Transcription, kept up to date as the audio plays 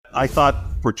I thought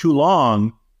for too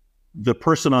long, the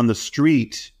person on the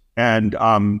street and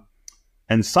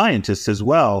scientists as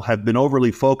well have been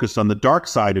overly focused on the dark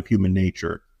side of human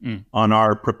nature, on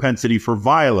our propensity for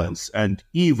violence and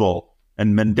evil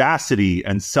and mendacity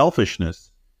and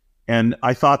selfishness. And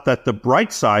I thought that the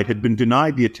bright side had been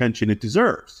denied the attention it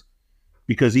deserves,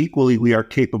 because equally we are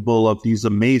capable of these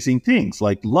amazing things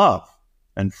like love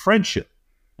and friendship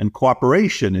and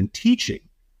cooperation and teaching.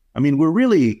 I mean, we're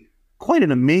really quite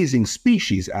an amazing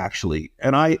species, actually.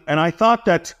 And I thought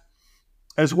that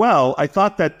as well, I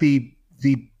thought that the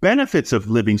benefits of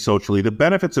living socially, the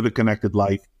benefits of a connected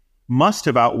life must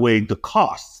have outweighed the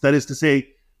costs. That is to say,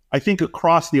 I think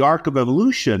across the arc of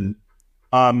evolution,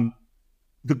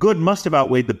 the good must have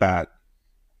outweighed the bad.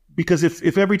 Because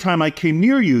if every time I came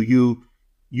near you,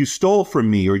 you stole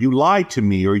from me, or you lied to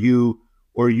me, or you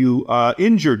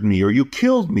injured me, or you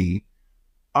killed me,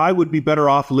 I would be better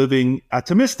off living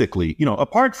atomistically,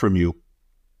 apart from you.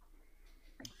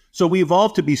 So we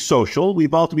evolved to be social. We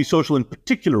evolved to be social in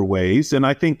particular ways. And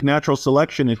I think natural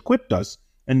selection equipped us,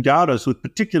 endowed us with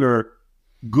particular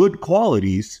good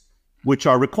qualities, which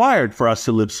are required for us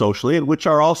to live socially and which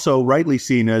are also rightly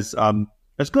seen as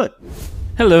good.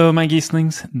 Hello, my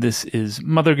geeslings. This is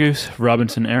Mother Goose,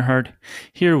 Robinson Earhart,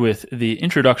 here with the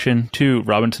introduction to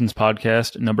Robinson's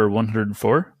podcast number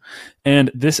 104. And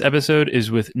this episode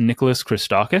is with Nicholas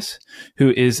Christakis,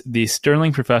 who is the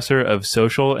Sterling Professor of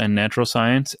Social and Natural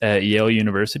Science at Yale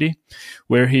University,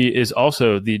 where he is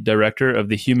also the director of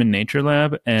the Human Nature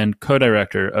Lab and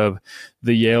co-director of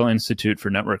the Yale Institute for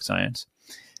Network Science.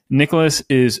 Nicholas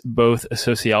is both a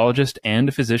sociologist and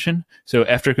a physician, so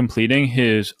after completing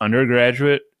his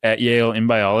undergraduate at Yale in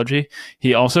biology,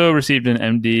 he also received an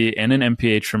MD and an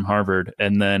MPH from Harvard,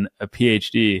 and then a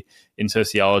PhD in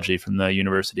sociology from the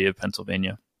University of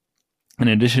Pennsylvania. In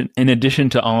addition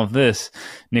to all of this,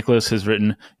 Nicholas has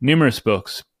written numerous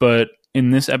books, but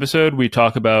in this episode, we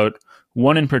talk about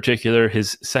one in particular,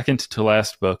 his second to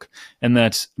last book, and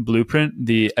that's Blueprint,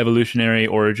 The Evolutionary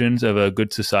Origins of a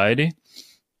Good Society.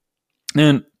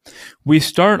 And we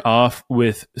start off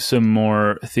with some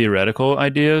more theoretical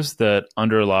ideas that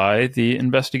underlie the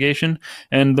investigation.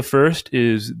 And the first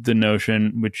is the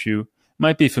notion, which you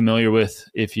might be familiar with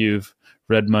if you've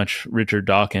read much Richard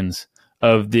Dawkins,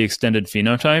 of the extended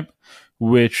phenotype,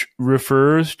 which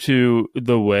refers to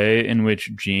the way in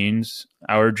which genes,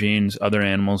 our genes, other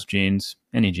animals' genes,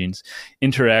 any genes,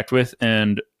 interact with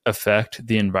and affect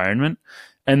the environment.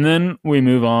 And then we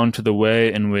move on to the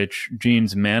way in which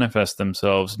genes manifest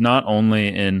themselves, not only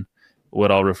in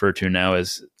what I'll refer to now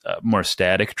as more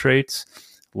static traits,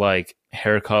 like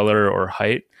hair color or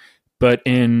height, but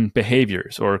in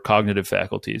behaviors or cognitive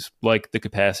faculties, like the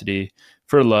capacity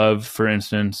for love, for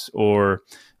instance, or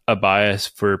a bias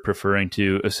for preferring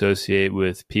to associate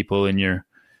with people in your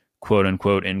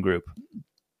quote-unquote in-group.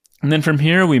 And then from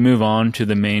here, we move on to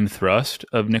the main thrust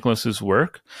of Nicholas's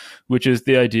work, which is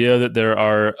the idea that there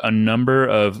are a number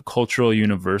of cultural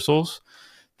universals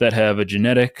that have a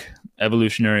genetic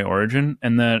evolutionary origin,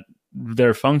 and that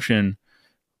their function,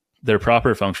 their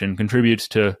proper function, contributes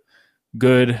to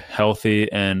good,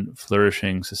 healthy, and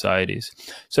flourishing societies.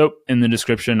 So in the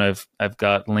description, I've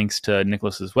got links to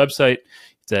Nicholas's website.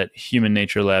 It's at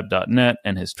humannaturelab.net,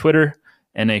 and his Twitter,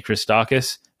 N.A.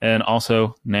 Christakis, and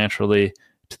also, naturally,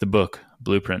 to the book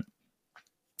Blueprint.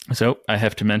 So I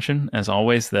have to mention, as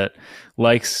always, that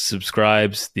likes,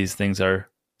 subscribes, these things are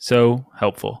so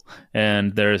helpful.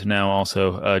 And there is now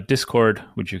also a Discord,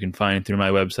 which you can find through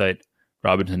my website,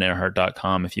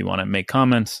 robinsonearhart.com, if you want to make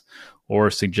comments or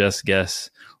suggest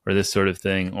guests or this sort of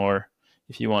thing, or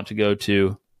if you want to go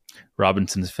to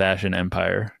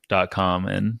robinsonsfashionempire.com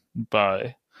and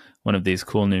buy one of these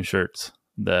cool new shirts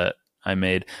that I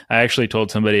made. I actually told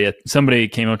somebody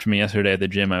came up to me yesterday at the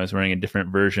gym. I was wearing a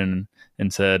different version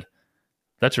and said,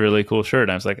 "That's a really cool shirt."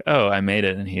 And I was like, "Oh, I made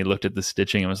it." And he looked at the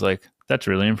stitching and was like, "That's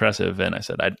really impressive." And I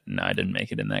said, No, I didn't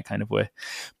make it in that kind of way.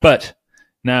 But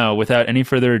now, without any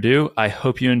further ado, I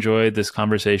hope you enjoyed this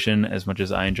conversation as much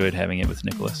as I enjoyed having it with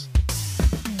Nicholas.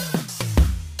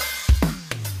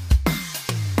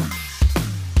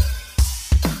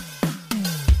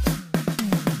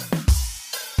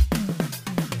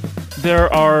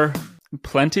 There are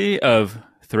plenty of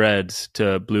threads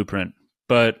to Blueprint,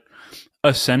 but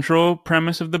a central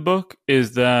premise of the book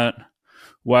is that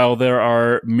while there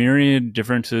are myriad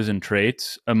differences in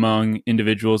traits among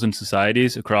individuals and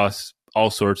societies across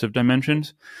all sorts of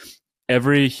dimensions,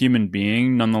 every human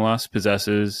being nonetheless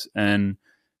possesses an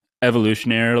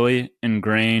evolutionarily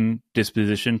ingrained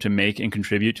disposition to make and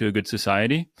contribute to a good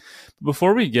society.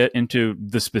 Before we get into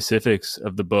the specifics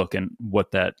of the book and what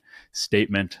that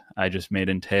statement I just made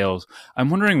entails,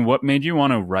 I'm wondering what made you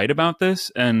want to write about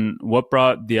this and what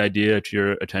brought the idea to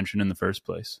your attention in the first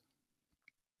place?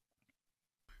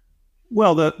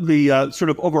 Well, the sort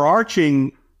of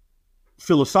overarching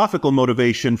philosophical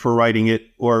motivation for writing it,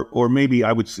 or maybe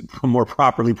I would say more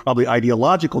properly, probably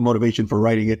ideological motivation for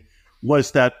writing it,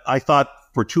 was that I thought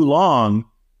for too long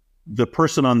the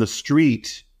person on the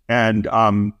street and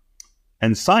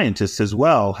scientists as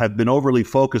well have been overly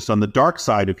focused on the dark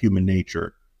side of human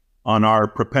nature, on our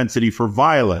propensity for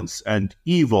violence and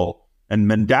evil and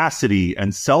mendacity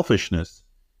and selfishness.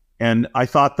 And I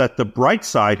thought that the bright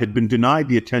side had been denied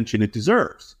the attention it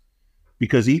deserves,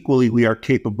 because equally we are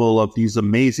capable of these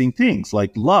amazing things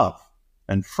like love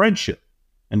and friendship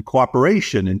and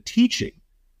cooperation and teaching.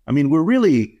 I mean, we're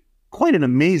really quite an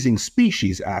amazing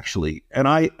species, actually. And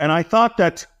I thought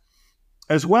that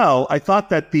as well, I thought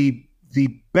that the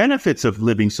benefits of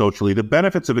living socially, the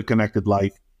benefits of a connected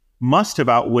life must have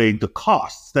outweighed the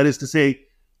costs. That is to say,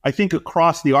 I think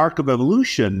across the arc of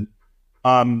evolution,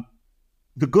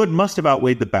 the good must have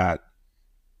outweighed the bad.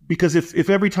 Because if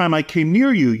every time I came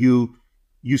near you,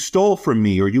 you stole from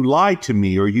me, or you lied to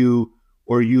me, or you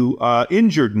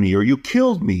injured me, or you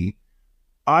killed me,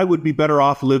 I would be better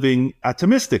off living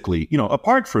atomistically,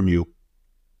 apart from you.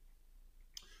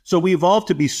 So we evolved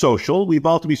to be social. We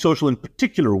evolved to be social in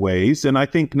particular ways, and I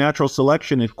think natural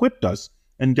selection equipped us,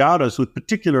 endowed us with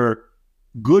particular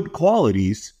good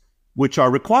qualities which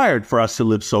are required for us to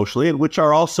live socially, and which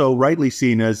are also rightly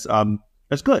seen as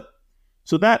good.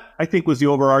 So that, I think, was the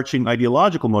overarching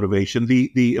ideological motivation.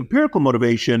 The empirical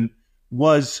motivation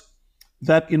was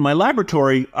that in my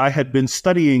laboratory, I had been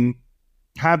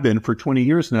have been for 20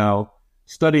 years now,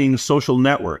 studying social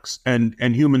networks and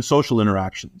human social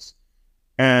interactions,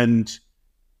 and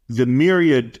the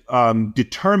myriad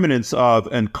determinants of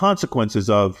and consequences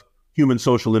of human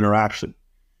social interaction.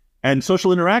 And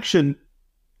social interaction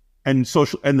and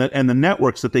the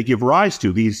networks that they give rise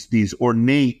to, these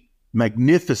ornate,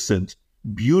 magnificent,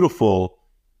 beautiful,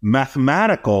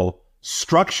 mathematical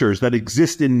structures that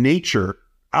exist in nature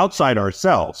outside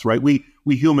ourselves, right? We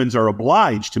humans are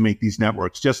obliged to make these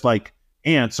networks, just like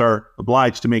ants are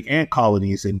obliged to make ant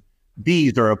colonies and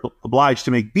bees are obliged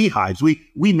to make beehives.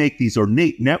 We make these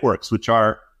ornate networks, which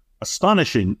are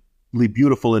astonishingly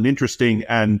beautiful and interesting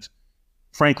and,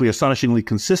 frankly, astonishingly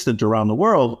consistent around the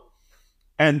world.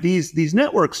 And these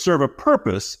networks serve a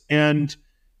purpose. And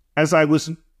as I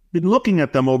been looking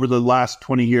at them over the last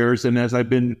 20 years, and as I've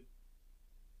been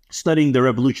studying their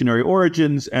evolutionary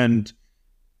origins and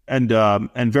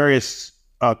various,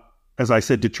 as I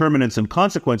said, determinants and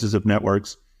consequences of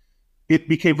networks, it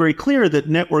became very clear that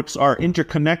networks are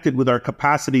interconnected with our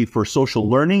capacity for social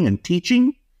learning and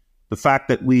teaching, the fact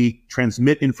that we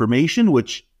transmit information,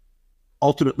 which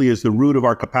ultimately is the root of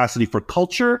our capacity for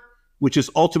culture, which is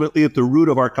ultimately at the root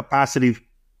of our capacity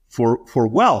for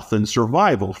wealth and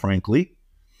survival, frankly,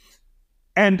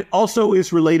 and also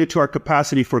is related to our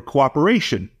capacity for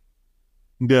cooperation.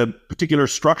 The particular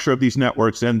structure of these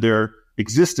networks and their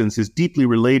existence is deeply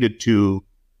related to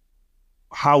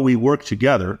how we work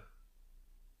together.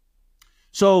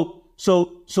 So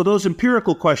those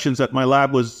empirical questions that my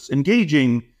lab was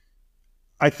engaging,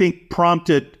 I think,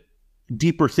 prompted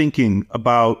deeper thinking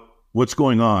about what's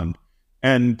going on.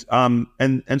 And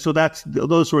so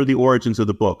those were the origins of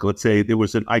the book. Let's say there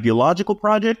was an ideological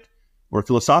project or a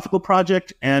philosophical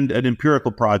project and an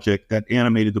empirical project that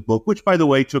animated the book, which, by the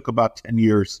way, took about 10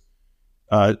 years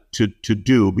to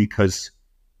do, because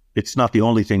it's not the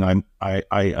only thing I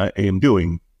am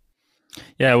doing.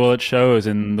 Yeah, well, it shows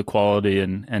in the quality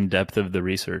and depth of the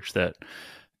research that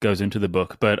goes into the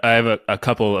book. But I have a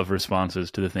couple of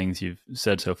responses to the things you've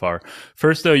said so far.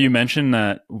 First, though, you mentioned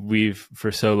that we've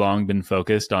for so long been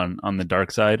focused on the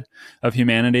dark side of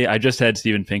humanity. I just had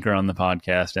Steven Pinker on the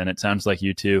podcast, and it sounds like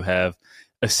you two have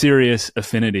a serious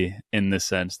affinity in this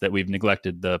sense, that we've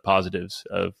neglected the positives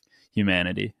of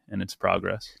humanity and its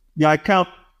progress. Yeah, I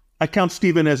count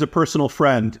Steven as a personal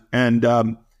friend, and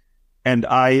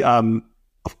I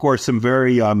of course am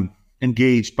very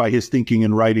engaged by his thinking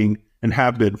and writing, and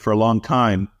have been for a long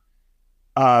time.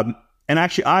 And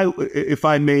actually, if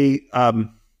I may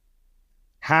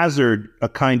hazard a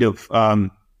kind of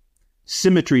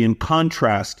symmetry and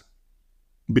contrast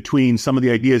between some of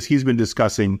the ideas he's been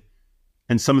discussing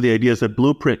and some of the ideas that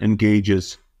Blueprint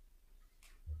engages,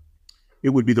 it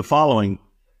would be the following.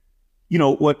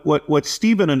 What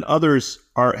Stephen and others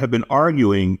have been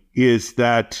arguing is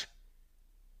that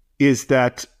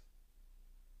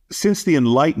since the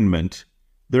Enlightenment,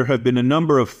 there have been a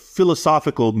number of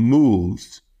philosophical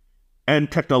moves and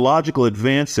technological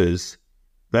advances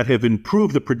that have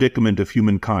improved the predicament of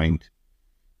humankind.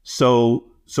 So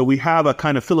we have a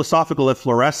kind of philosophical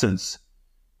efflorescence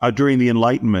during the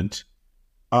Enlightenment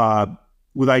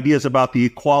with ideas about the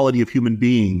equality of human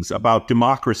beings, about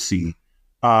democracy,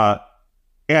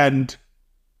 and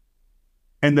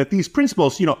that these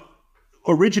principles,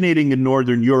 originating in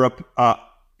Northern Europe,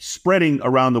 spreading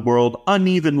around the world,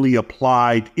 unevenly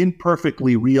applied,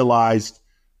 imperfectly realized.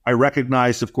 I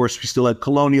recognize, of course, we still had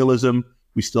colonialism,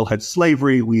 we still had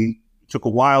slavery, we took a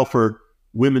while for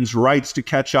women's rights to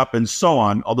catch up, and so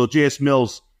on. Although J.S.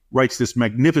 Mills writes this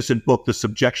magnificent book, The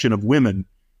Subjection of Women,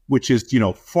 which is,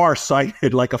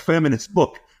 far-sighted, like a feminist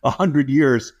book, 100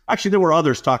 years. Actually, there were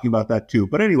others talking about that too.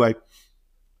 But anyway,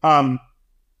 so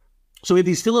we have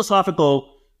these philosophical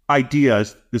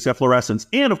ideas, this efflorescence,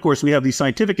 and of course we have these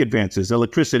scientific advances,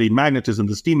 electricity, magnetism,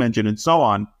 the steam engine, and so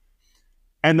on.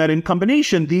 And that in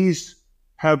combination, these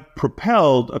have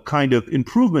propelled a kind of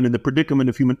improvement in the predicament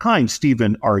of humankind,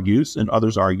 Stephen argues, and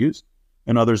others argue,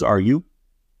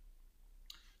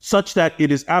 such that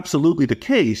it is absolutely the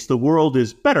case the world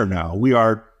is better now. We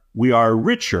are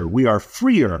richer, we are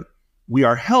freer, we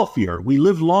are healthier, we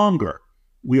live longer,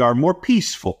 we are more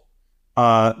peaceful,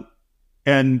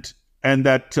 and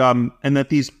that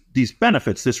these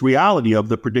benefits, this reality of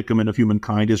the predicament of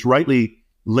humankind, is rightly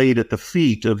laid at the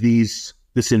feet of this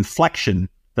inflection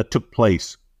that took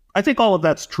place. I think all of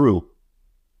that's true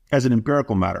as an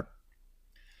empirical matter.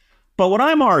 But what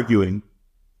I'm arguing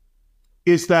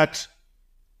is that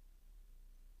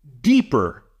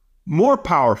deeper, more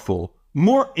powerful,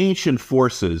 more ancient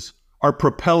forces are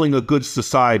propelling a good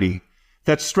society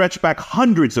that stretch back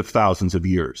hundreds of thousands of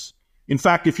years. In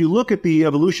fact, if you look at the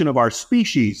evolution of our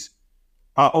species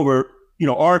over,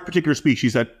 our particular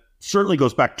species, that certainly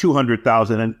goes back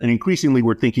 200,000, and increasingly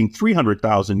we're thinking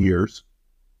 300,000 years,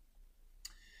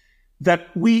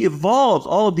 that we evolved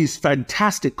all of these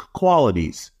fantastic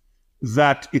qualities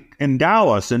that endow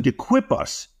us and equip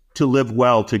us to live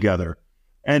well together.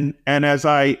 And as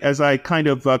I kind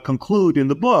of conclude in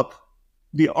the book,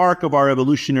 the arc of our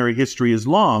evolutionary history is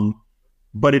long,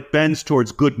 but it bends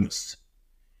towards goodness.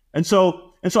 And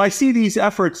so I see these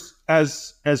efforts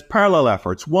as parallel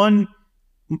efforts. One,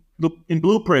 in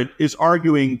Blueprint, is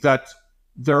arguing that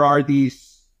there are these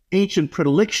ancient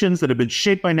predilections that have been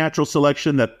shaped by natural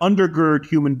selection that undergird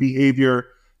human behavior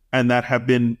and that have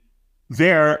been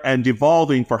there and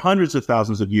evolving for hundreds of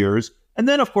thousands of years. And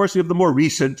then, of course, we have the more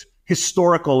recent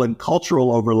historical and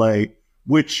cultural overlay,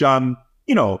 which,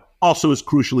 also is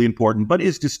crucially important, but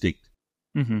is distinct.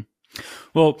 Mm-hmm.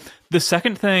 Well, the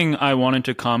second thing I wanted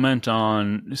to comment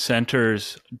on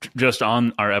centers just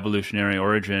on our evolutionary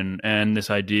origin and this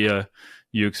idea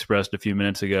you expressed a few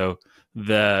minutes ago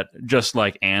that just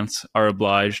like ants are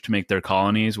obliged to make their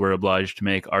colonies, we're obliged to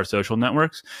make our social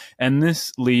networks. And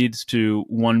this leads to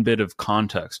one bit of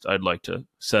context I'd like to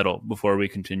settle before we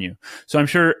continue. So I'm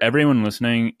sure everyone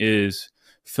listening is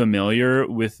familiar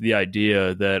with the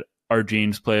idea that our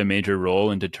genes play a major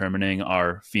role in determining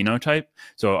our phenotype,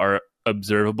 so our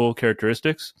observable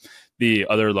characteristics, the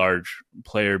other large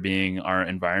player being our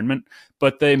environment,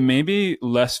 but they may be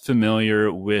less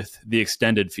familiar with the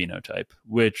extended phenotype,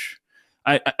 which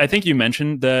I think you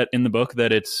mentioned that in the book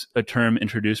that it's a term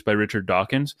introduced by Richard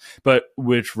Dawkins, but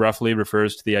which roughly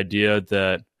refers to the idea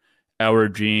that our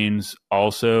genes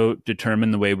also determine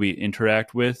the way we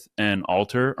interact with and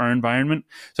alter our environment.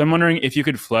 So I'm wondering if you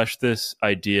could flesh this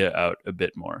idea out a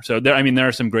bit more. So there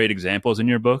are some great examples in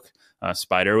your book.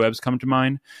 Spider webs come to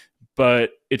mind,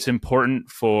 but it's important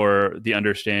for the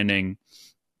understanding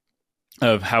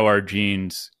of how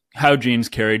genes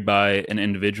carried by an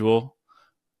individual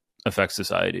affect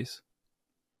societies.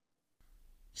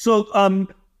 So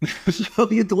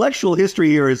the intellectual history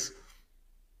here is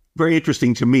very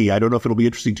interesting to me. I don't know if it'll be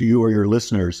interesting to you or your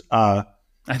listeners. I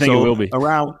think it will be.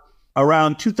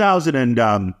 Around 2000 and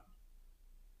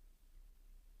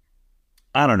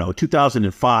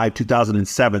 2005,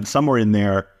 2007, somewhere in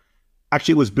there.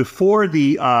 Actually, it was before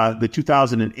the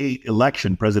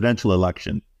 2008 presidential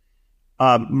election.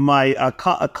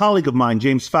 A colleague of mine,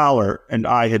 James Fowler, and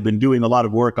I had been doing a lot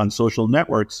of work on social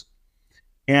networks,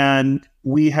 and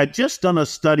we had just done a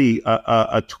study,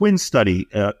 a twin study,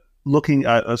 looking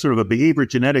at a sort of a behavior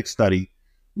genetics study,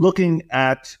 looking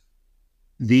at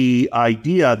the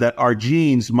idea that our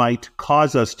genes might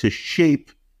cause us to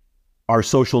shape our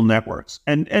social networks.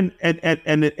 And in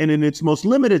its most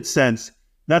limited sense,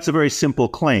 that's a very simple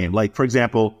claim. Like, for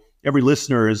example, every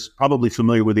listener is probably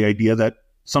familiar with the idea that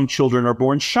some children are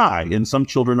born shy and some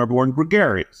children are born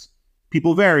gregarious.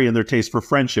 People vary in their taste for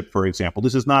friendship, for example.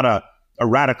 This is not a a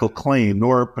radical claim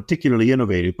nor particularly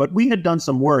innovative. But we had done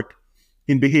some work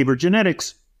in behavior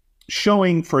genetics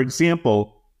showing, for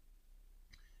example,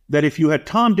 that if you had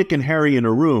Tom, Dick, and Harry in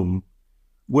a room,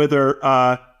 whether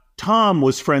Tom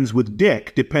was friends with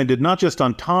Dick depended not just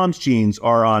on Tom's genes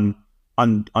or on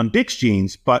Dick's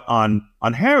genes, but on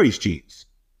Harry's genes.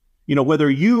 Whether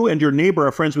you and your neighbor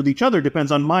are friends with each other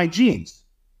depends on my genes.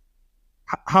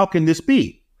 How can this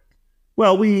be?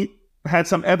 Well, we had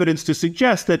some evidence to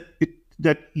suggest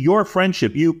that your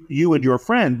friendship, you and your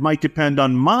friend, might depend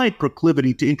on my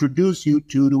proclivity to introduce you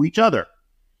to each other.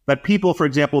 That people, for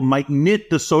example, might knit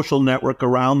the social network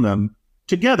around them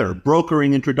together,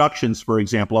 brokering introductions, for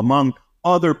example, among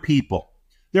other people.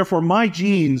 Therefore, my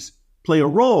genes play a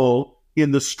role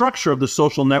in the structure of the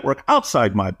social network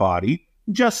outside my body,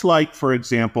 just like, for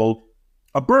example,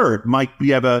 a bird might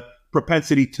have a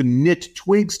propensity to knit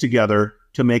twigs together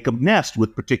to make a nest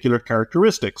with particular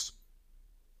characteristics.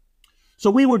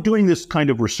 So we were doing this kind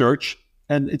of research,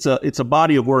 and it's a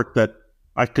body of work that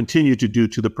I continue to do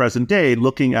to the present day,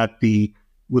 looking at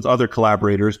with other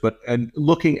collaborators, and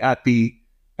looking at the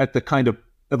kind of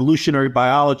evolutionary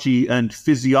biology and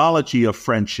physiology of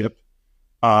friendship.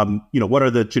 What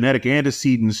are the genetic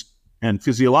antecedents and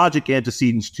physiologic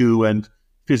antecedents to, and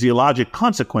physiologic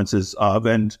consequences of,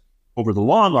 and over the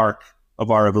long arc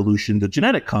of our evolution, the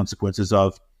genetic consequences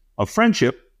of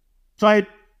friendship. So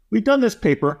we'd done this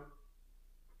paper,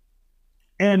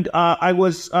 and I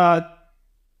was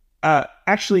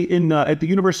actually at the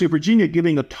University of Virginia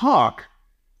giving a talk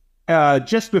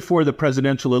just before the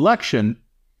presidential election,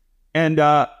 and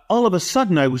all of a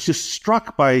sudden I was just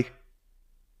struck by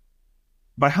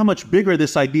how much bigger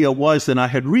this idea was than I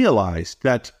had realized.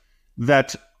 That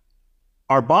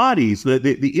our bodies,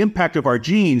 the impact of our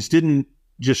genes didn't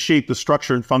just shape the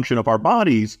structure and function of our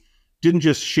bodies, didn't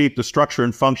just shape the structure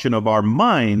and function of our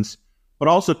minds, but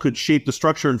also could shape the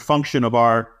structure and function of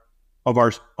our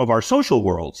social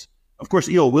worlds. Of course,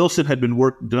 E.O. Wilson had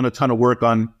done a ton of work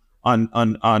on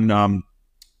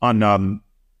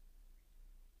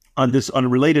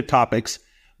related topics,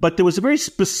 but there was a very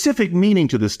specific meaning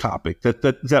to this topic,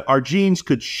 that our genes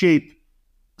could shape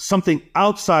something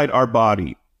outside our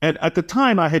body. And at the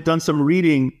time, I had done some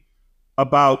reading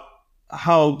about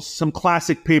how some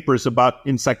classic papers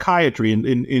in psychiatry and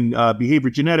in behavior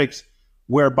genetics,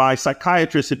 whereby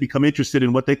psychiatrists had become interested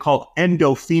in what they call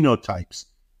endophenotypes.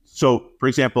 So, for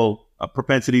example, a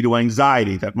propensity to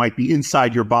anxiety that might be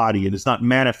inside your body and is not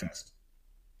manifest.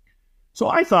 So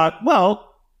I thought,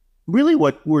 well, really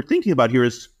what we're thinking about here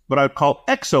is what I would call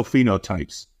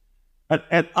exophenotypes.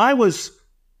 And I was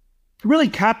really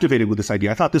captivated with this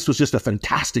idea. I thought this was just a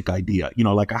fantastic idea.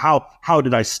 Like how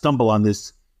did I stumble on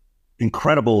this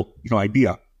incredible,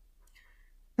 idea?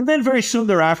 And then very soon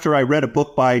thereafter, I read a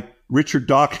book by Richard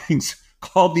Dawkins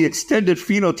called The Extended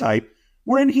Phenotype,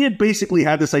 wherein he had basically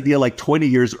had this idea like 20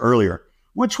 years earlier,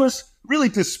 which was really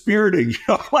dispiriting.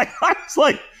 It's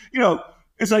like,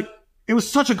 it was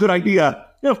such a good idea.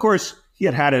 And of course, he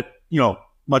had it,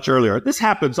 much earlier. This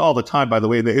happens all the time, by the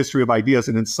way, in the history of ideas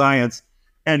and in science.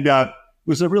 And it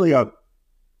was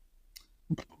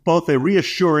both a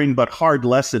reassuring but hard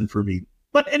lesson for me.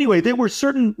 But anyway, there were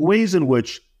certain ways in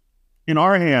which, in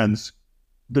our hands,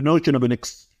 the notion of an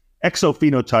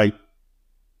exophenotype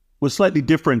was slightly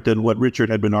different than what Richard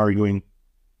had been arguing.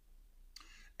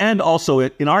 And also,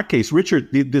 in our case, Richard,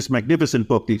 this magnificent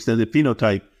book, The Extended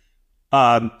Phenotype,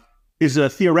 is a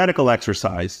theoretical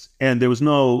exercise, and there was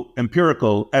no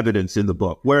empirical evidence in the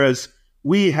book. Whereas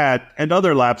we had, and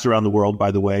other labs around the world, by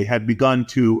the way, had begun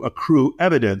to accrue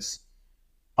evidence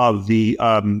of the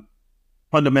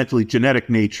fundamentally genetic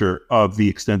nature of the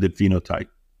extended phenotype.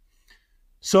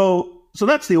 So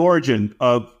that's the origin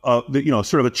of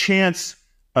sort of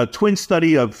a twin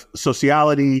study of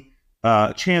sociality,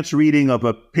 chance reading of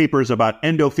papers about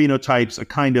endophenotypes, a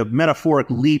kind of metaphoric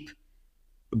leap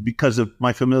because of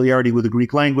my familiarity with the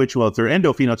Greek language. Well, if they're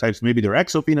endophenotypes, maybe they're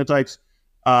exophenotypes.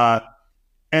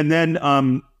 And then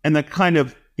kind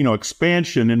of,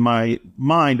 expansion in my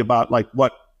mind about like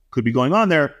what could be going on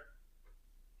there.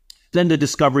 Then the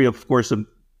discovery, of course, of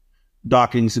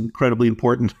Dawkins' incredibly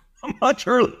important, much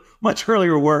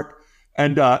earlier work,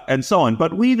 and so on.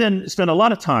 But we then spent a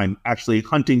lot of time actually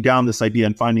hunting down this idea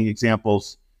and finding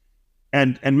examples,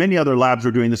 and many other labs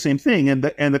are doing the same thing. And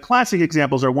the classic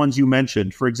examples are ones you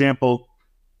mentioned. For example,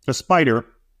 a spider.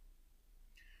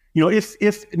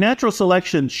 If natural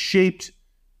selection shaped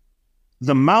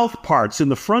the mouth parts in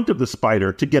the front of the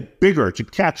spider to get bigger, to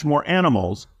catch more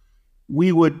animals,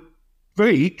 we would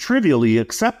very trivially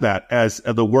accept that as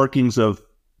the workings of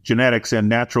genetics and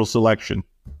natural selection.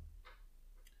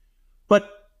 But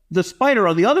the spider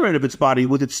on the other end of its body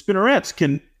with its spinnerets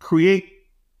can create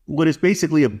what is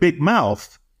basically a big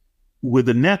mouth with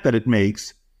a net that it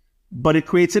makes, but it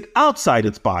creates it outside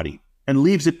its body and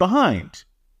leaves it behind.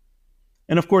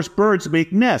 And of course, birds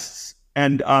make nests,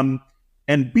 and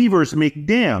beavers make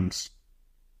dams.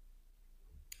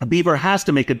 A beaver has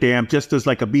to make a dam, just as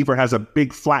like a beaver has a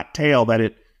big flat tail that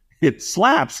it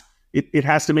slaps. It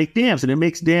has to make dams, and it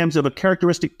makes dams of a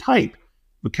characteristic type,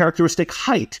 a characteristic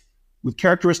height, with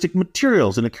characteristic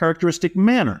materials in a characteristic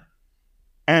manner.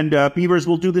 And beavers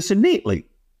will do this innately.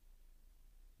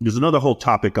 There's another whole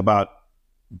topic about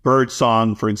bird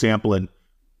song, for example, and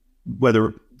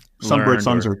whether some bird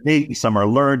songs are innate, some are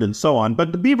learned, and so on.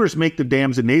 But the beavers make the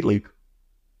dams innately.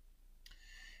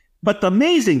 But the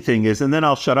amazing thing is, and then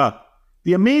I'll shut up,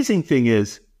 the amazing thing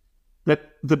is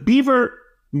that the beaver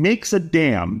makes a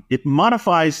dam, it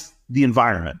modifies the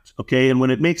environment, okay? And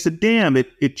when it makes a dam,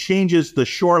 it changes the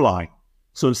shoreline.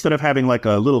 So instead of having like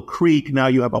a little creek, now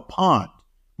you have a pond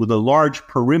with a large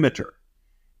perimeter.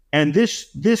 And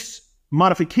this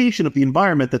modification of the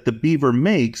environment that the beaver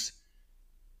makes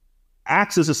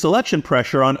acts as a selection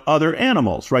pressure on other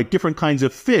animals, right? Different kinds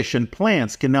of fish and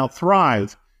plants can now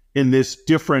thrive in this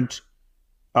different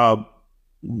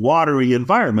watery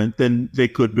environment than they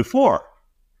could before.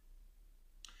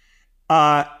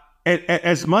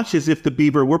 As much as if the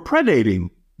beaver were predating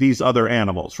these other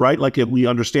animals, right? Like if we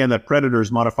understand that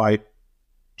predators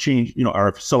change,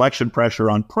 our selection pressure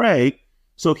on prey.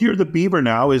 So here the beaver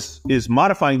now is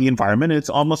modifying the environment, and it's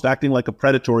almost acting like a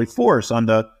predatory force on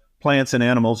the plants and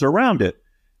animals around it.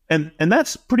 And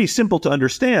that's pretty simple to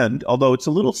understand, although it's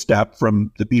a little step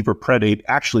from the beaver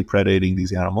actually predating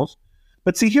these animals.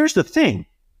 But see, here's the thing.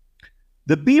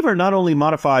 The beaver not only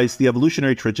modifies the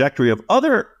evolutionary trajectory of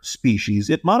other species,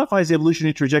 it modifies the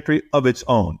evolutionary trajectory of its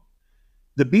own.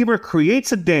 The beaver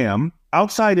creates a dam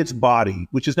outside its body,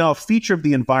 which is now a feature of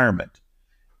the environment.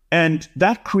 And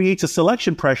that creates a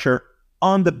selection pressure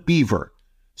on the beaver.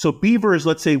 So beavers,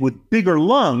 let's say, with bigger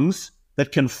lungs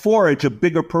that can forage a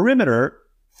bigger perimeter,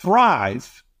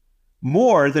 thrive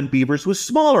more than beavers with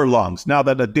smaller lungs, now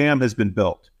that a dam has been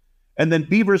built. And then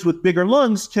beavers with bigger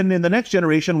lungs can, in the next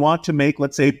generation, want to make,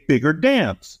 let's say, bigger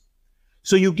dams.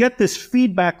 So you get this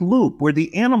feedback loop where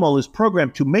the animal is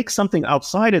programmed to make something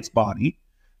outside its body.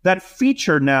 That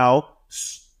feature now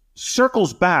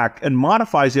circles back and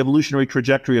modifies the evolutionary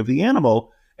trajectory of the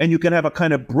animal, and you can have a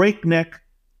kind of breakneck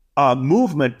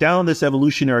movement down this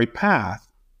evolutionary path.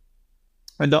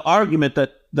 And the argument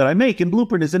that I make in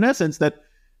Blueprint is, in essence, that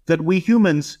we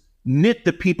humans knit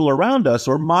the people around us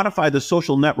or modify the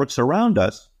social networks around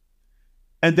us,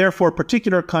 and therefore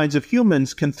particular kinds of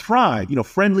humans can thrive.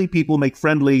 Friendly people make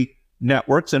friendly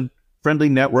networks, and friendly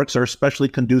networks are especially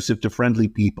conducive to friendly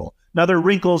people. Now, there are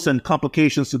wrinkles and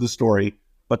complications to the story,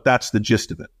 but that's the gist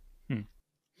of it.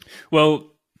 Well,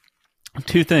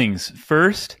 two things.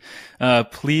 First,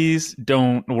 please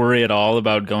don't worry at all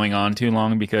about going on too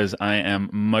long, because I am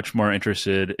much more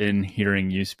interested in hearing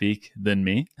you speak than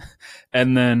me.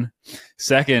 And then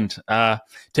second,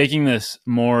 taking this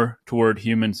more toward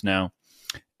humans now.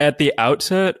 At the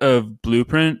outset of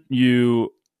Blueprint,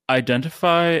 you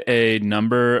identify a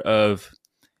number of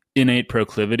innate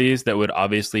proclivities that would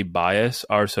obviously bias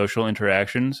our social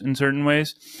interactions in certain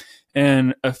ways.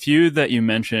 And a few that you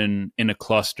mention in a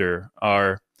cluster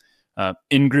are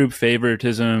in-group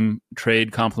favoritism,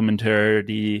 trade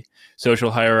complementarity,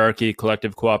 social hierarchy,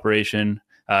 collective cooperation,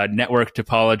 network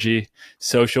topology,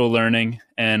 social learning,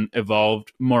 and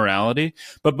evolved morality.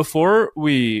 But before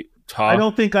we talk... I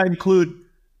don't think I include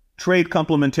trade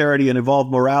complementarity and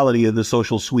evolved morality in the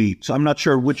social suite. So I'm not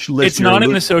sure which list. It's not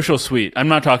in the social suite. I'm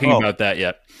not talking about that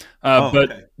yet. But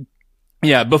okay.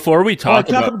 Yeah, before we talk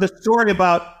about the story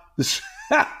about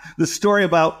the story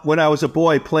about when I was a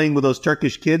boy playing with those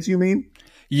Turkish kids, you mean?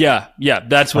 Yeah,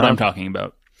 that's what I'm talking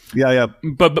about. Yeah.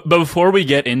 But before we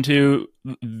get into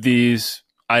these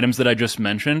items that I just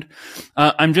mentioned,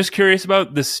 I'm just curious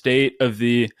about the state of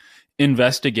the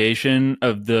investigation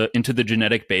into the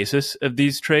genetic basis of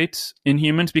these traits in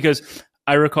humans, because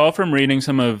I recall from reading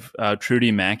some of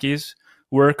Trudy Mackey's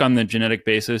work on the genetic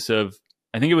basis of,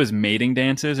 I think it was mating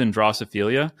dances and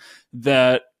Drosophila,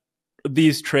 that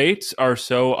these traits are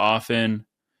so often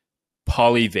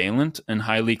polyvalent and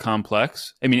highly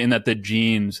complex. I mean, in that the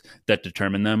genes that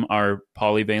determine them are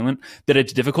polyvalent, that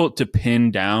it's difficult to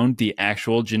pin down the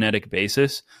actual genetic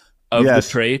basis of the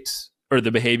traits or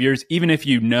the behaviors, even if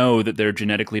you know that they're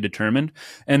genetically determined.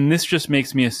 And this just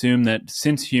makes me assume that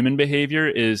since human behavior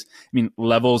is,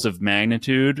 levels of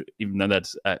magnitude, even though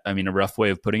that's, a rough way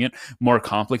of putting it, more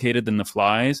complicated than the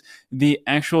flies, the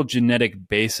actual genetic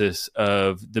basis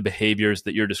of the behaviors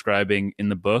that you're describing in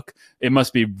the book, it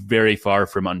must be very far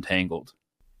from untangled.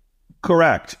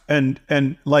 Correct.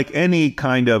 And like any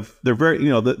kind of, they're very,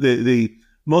 the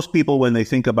most people, when they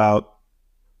think about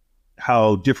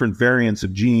how different variants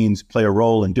of genes play a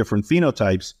role in different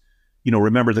phenotypes,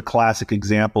 remember the classic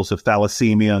examples of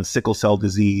thalassemia and sickle cell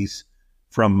disease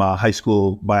from high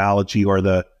school biology, or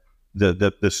the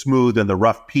smooth and the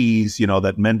rough peas,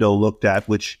 that Mendel looked at,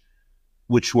 which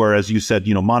were, as you said,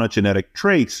 monogenetic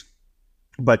traits.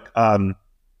 But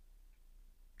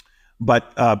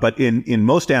in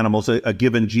most animals, a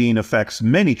given gene affects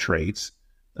many traits.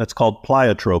 That's called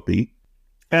pleiotropy.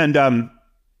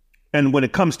 And when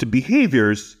it comes to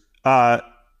behaviors,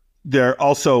 there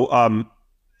also,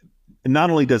 not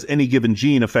only does any given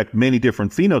gene affect many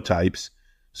different phenotypes.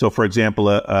 So, for example,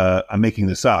 I'm making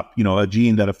this up, a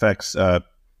gene that affects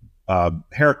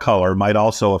hair color might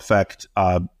also affect,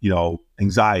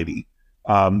 anxiety.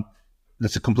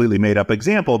 That's a completely made up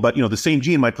example, but, the same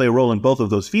gene might play a role in both of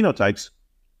those phenotypes.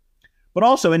 But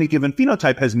also, any given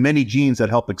phenotype has many genes that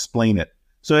help explain it.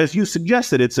 So, as you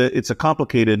suggested, it's a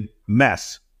complicated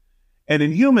mess. And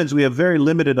in humans, we have very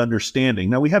limited understanding.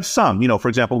 Now, we have some, for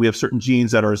example, we have certain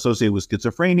genes that are associated with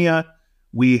schizophrenia.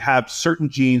 We have certain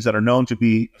genes that are known to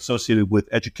be associated with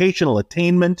educational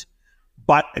attainment,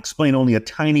 but explain only a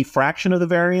tiny fraction of the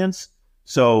variance.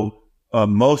 So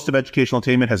most of educational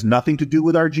attainment has nothing to do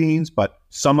with our genes, but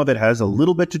some of it has a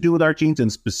little bit to do with our genes,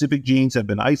 and specific genes have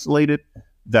been isolated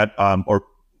that, or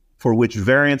for which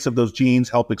variants of those genes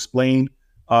help explain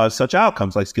such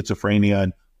outcomes like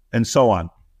schizophrenia and so on.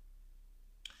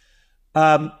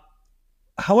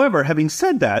 However, having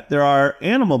said that, there are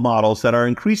animal models that are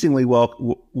increasingly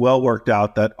well worked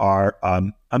out that are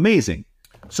amazing.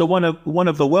 So one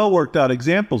of the well worked out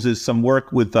examples is some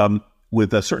work with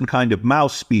a certain kind of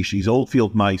mouse species,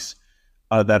 oldfield mice,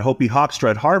 that Hopi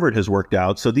Hoekstra at Harvard has worked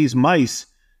out. So these mice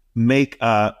make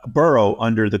a burrow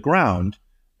under the ground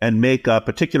and make a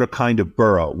particular kind of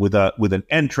burrow with an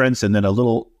entrance and then a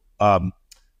little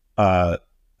a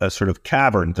sort of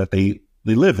cavern that they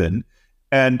live in.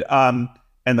 And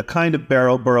the kind of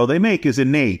burrow they make is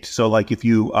innate. So, like if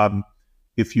you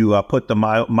put the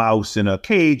mouse in a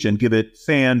cage and give it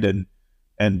sand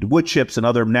and wood chips and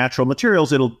other natural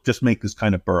materials, it'll just make this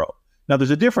kind of burrow. Now, there's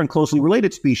a different closely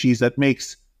related species that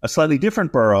makes a slightly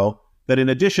different burrow that, in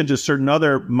addition to certain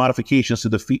other modifications to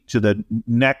the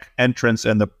neck entrance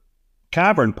and the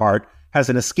cavern part, has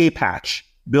an escape hatch,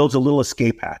 builds a little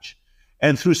escape hatch.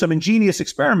 And through some ingenious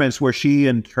experiments where she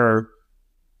and her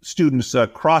students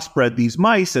crossbred these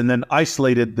mice and then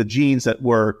isolated the genes that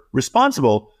were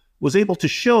responsible, was able to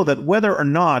show that whether or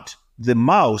not the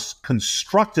mouse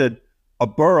constructed a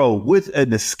burrow with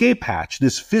an escape hatch,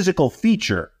 this physical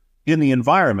feature in the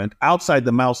environment outside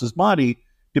the mouse's body,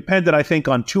 depended, I think,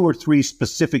 on 2 or 3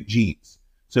 specific genes.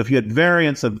 So if you had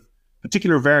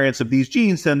particular variants of these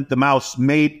genes, then the mouse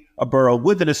made a burrow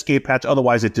with an escape hatch,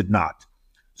 otherwise it did not.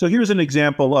 So here's an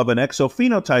example of an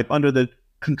exophenotype under the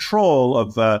control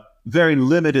of a very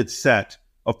limited set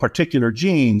of particular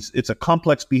genes. It's a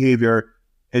complex behavior.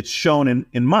 It's shown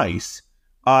in mice.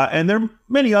 And there are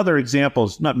many other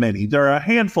examples, not many. There are a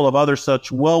handful of other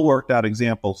such well-worked out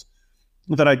examples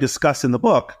that I discuss in the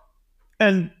book.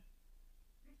 And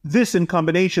this, in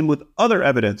combination with other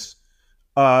evidence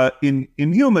in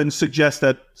humans, suggests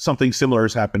that something similar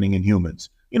is happening in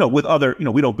humans. With other,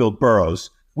 we don't build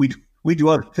burrows. We do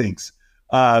other things.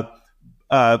 That's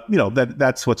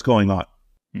what's going on.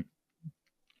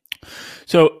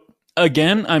 So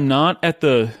again, I'm not at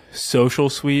the social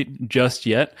suite just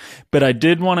yet, but I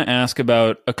did want to ask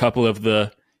about a couple of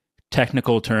the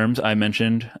technical terms I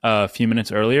mentioned a few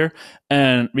minutes earlier,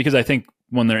 and because I think,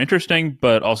 one, they're interesting,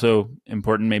 but also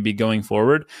important maybe going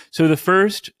forward. So the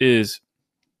first is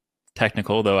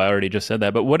technical, though I already just said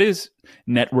that, but what is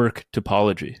network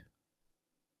topology?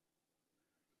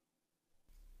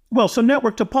 Well, so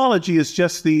network topology is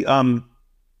just the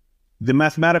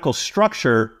mathematical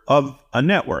structure of a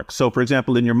network. So, for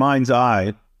example, in your mind's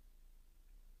eye,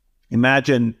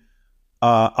 imagine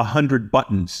 100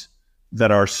 buttons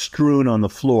that are strewn on the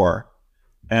floor,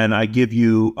 and I give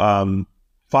you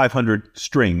 500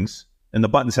 strings, and the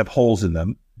buttons have holes in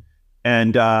them,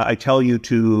 and I tell you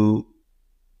to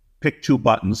pick 2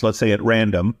 buttons, let's say at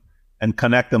random, and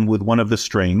connect them with one of the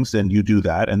strings, and you do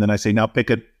that, and then I say, now pick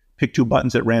 2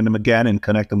 buttons at random again and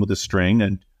connect them with a string,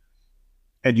 and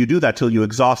you do that till you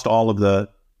exhaust all of the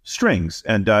strings.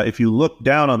 And if you look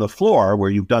down on the floor where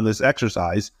you've done this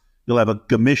exercise, you'll have a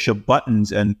gamish of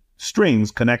buttons and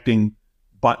strings connecting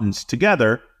buttons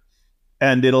together,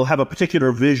 and it'll have a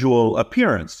particular visual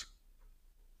appearance.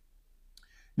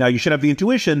 Now, you should have the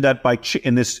intuition that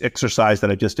in this exercise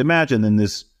that I just imagined, in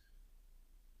this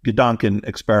Gedanken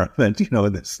experiment,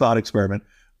 in this thought experiment,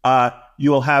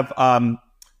 you will have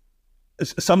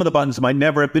some of the buttons might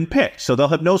never have been picked, so they'll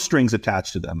have no strings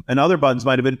attached to them. And other buttons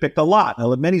might have been picked a lot, and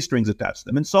they'll have many strings attached to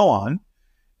them, and so on.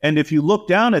 And if you look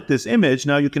down at this image,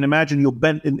 now you can imagine you'll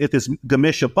bend at this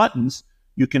gamish of buttons.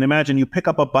 You can imagine you pick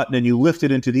up a button and you lift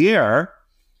it into the air.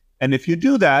 And if you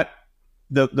do that,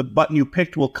 the button you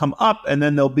picked will come up, and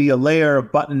then there'll be a layer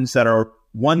of buttons that are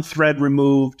one thread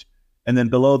removed, and then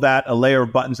below that, a layer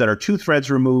of buttons that are two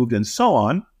threads removed, and so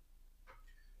on.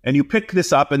 And you pick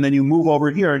this up, and then you move over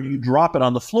here, and you drop it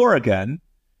on the floor again.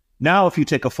 Now, if you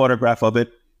take a photograph of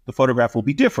it, the photograph will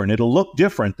be different. It'll look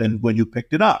different than when you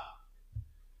picked it up.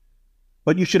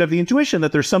 But you should have the intuition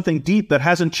that there's something deep that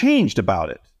hasn't changed about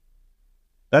it.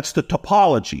 That's the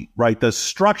topology, right? The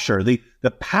structure, the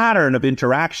pattern of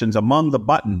interactions among the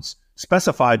buttons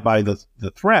specified by the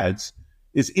threads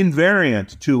is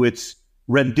invariant to its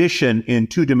rendition in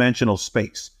two-dimensional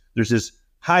space. There's this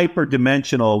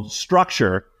hyperdimensional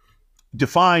structure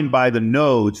defined by the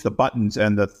nodes, the buttons,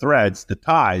 and the threads, the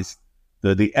ties,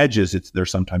 the edges, they're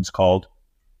sometimes called.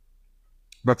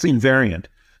 But it's invariant.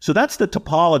 So that's the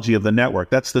topology of the network.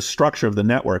 That's the structure of the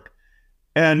network.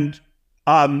 And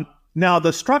now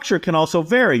the structure can also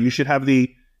vary. You should have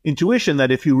the intuition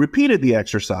that if you repeated the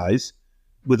exercise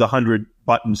with 100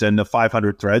 buttons and the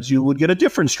 500 threads, you would get a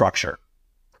different structure,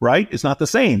 right? It's not the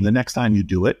same the next time you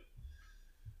do it.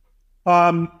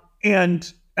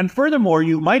 And furthermore,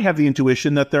 you might have the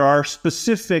intuition that there are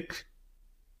specific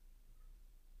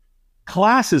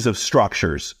classes of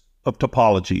structures, of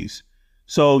topologies.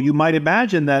 So you might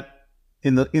imagine that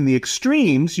in the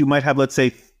extremes, you might have, let's say,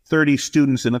 30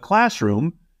 students in a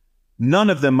classroom. None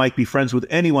of them might be friends with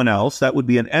anyone else. That would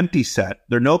be an empty set.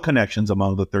 There are no connections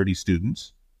among the 30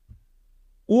 students.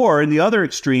 Or in the other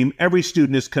extreme, every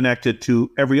student is connected to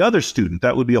every other student.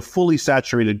 That would be a fully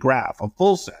saturated graph, a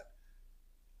full set.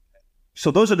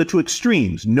 So those are the two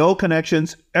extremes. No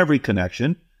connections, every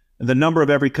connection. And the number of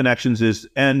every connections is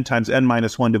n times n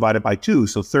minus 1 divided by 2.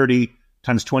 So 30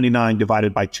 times 29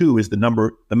 divided by 2 is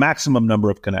the maximum number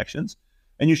of connections.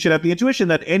 And you should have the intuition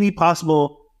that any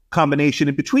possible combination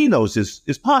in between those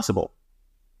is possible.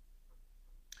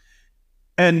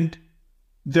 And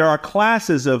there are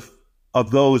classes of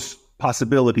those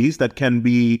possibilities that can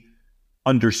be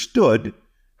understood,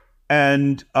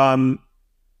 and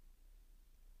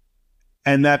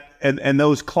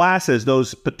those classes,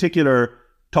 those particular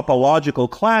topological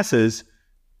classes,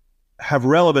 have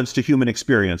relevance to human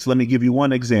experience. Let me give you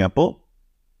one example.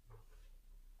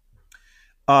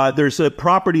 There's a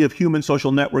property of human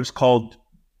social networks called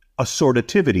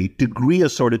assortativity, degree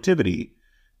assortativity.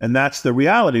 And that's the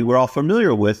reality we're all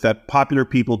familiar with, that popular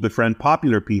people befriend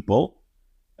popular people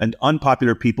and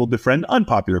unpopular people befriend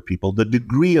unpopular people. The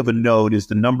degree of a node is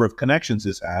the number of connections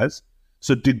it has.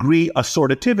 So degree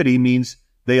assortativity means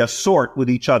they assort with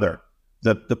each other.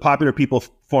 The popular people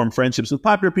form friendships with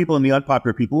popular people and the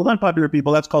unpopular people with unpopular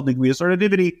people. That's called degree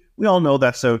assortativity. We all know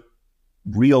that's a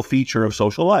real feature of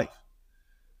social life.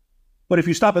 But if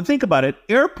you stop and think about it,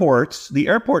 the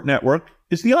airport network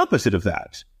is the opposite of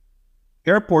that.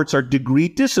 Airports are degree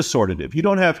disassortative. You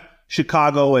don't have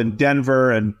Chicago and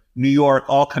Denver and New York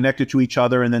all connected to each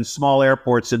other, and then small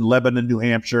airports in Lebanon, New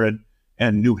Hampshire,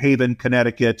 and New Haven,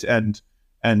 Connecticut, and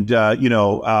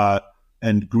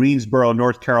Greensboro,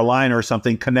 North Carolina, or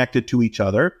something connected to each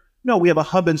other. No, we have a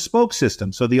hub and spoke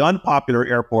system. So the unpopular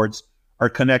airports are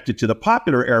connected to the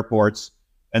popular airports,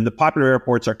 and the popular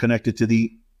airports are connected to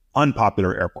the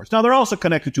unpopular airports. Now, they're also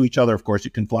connected to each other. Of course,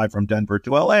 you can fly from Denver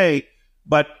to LA,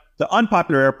 but the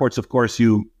unpopular airports, of course,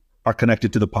 you are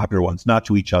connected to the popular ones, not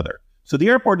to each other. So the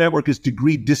airport network is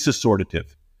degree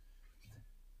disassortative.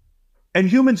 And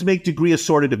humans make degree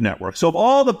assortative networks. So of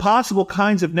all the possible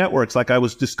kinds of networks, like I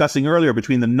was discussing earlier,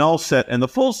 between the null set and the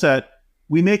full set,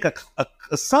 we make a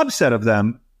subset of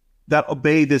them that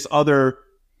obey this other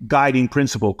guiding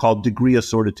principle called degree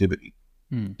assortativity.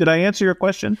 Did I answer your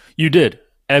question? You did.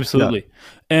 Absolutely.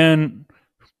 Yeah. And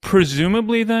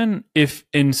presumably then, if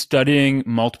in studying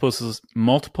multiple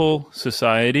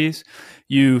societies,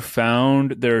 you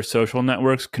found their social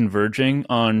networks converging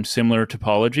on similar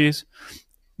topologies,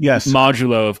 yes,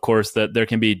 modulo, of course, that there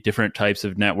can be different types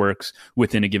of networks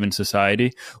within a given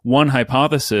society. One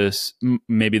hypothesis,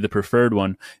 maybe the preferred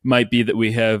one, might be that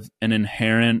we have an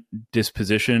inherent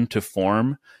disposition to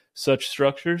form such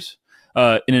structures.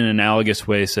 in an analogous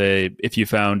way, say, if you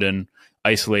found an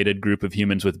isolated group of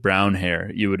humans with brown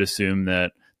hair, you would assume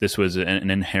that this was an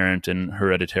inherent and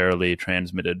hereditarily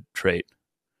transmitted trait.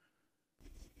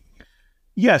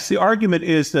 Yes, the argument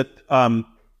is that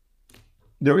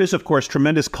there is, of course,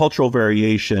 tremendous cultural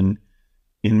variation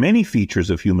in many features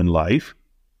of human life,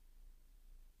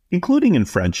 including in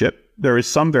friendship. There is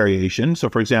some variation. So,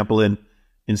 for example, in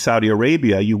Saudi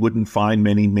Arabia, you wouldn't find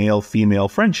many male-female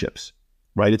friendships,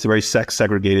 right? It's a very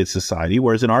sex-segregated society,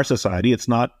 whereas in our society, it's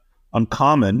not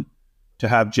uncommon to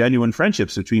have genuine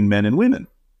friendships between men and women.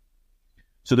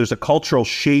 So there's a cultural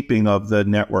shaping of the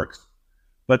networks.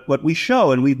 But what we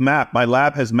show, and we've mapped, my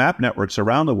lab has mapped networks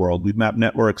around the world. We've mapped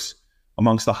networks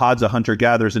amongst the Hadza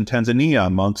hunter-gatherers in Tanzania,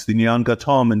 amongst the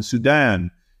Nyangatom in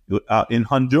Sudan, in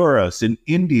Honduras, in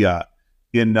India,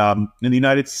 in the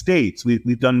United States.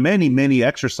 We've done many, many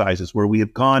exercises where we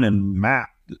have gone and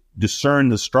mapped,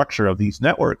 discerned the structure of these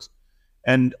networks.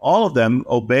 And all of them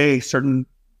obey certain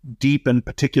deep and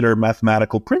particular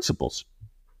mathematical principles.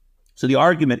 So the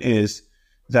argument is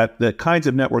that the kinds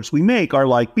of networks we make are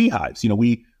like beehives. You know,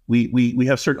 we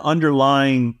have certain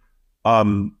underlying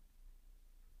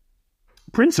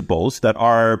principles that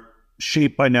are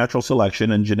shaped by natural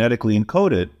selection and genetically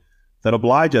encoded that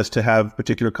oblige us to have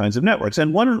particular kinds of networks.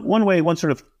 And one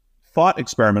sort of thought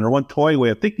experiment, or one toy way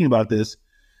of thinking about this,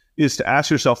 is to ask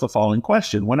yourself the following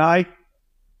question.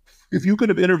 If you could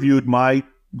have interviewed my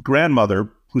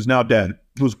grandmother, who's now dead,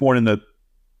 who was born in the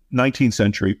 19th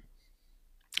century.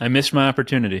 I missed my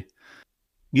opportunity.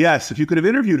 Yes, if you could have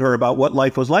interviewed her about what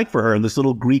life was like for her in this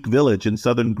little Greek village in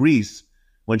southern Greece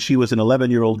when she was an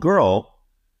 11-year-old girl,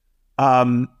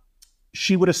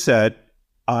 she would have said,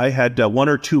 I had one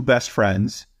or two best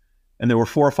friends, and there were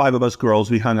 4 or 5 of us girls.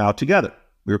 We hung out together.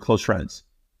 We were close friends.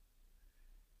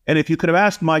 And if you could have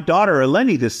asked my daughter,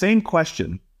 Eleni, the same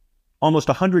question almost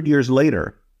 100 years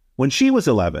later, when she was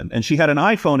 11 and she had an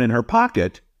iPhone in her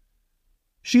pocket,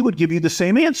 she would give you the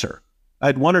same answer. I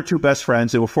had 1 or 2 best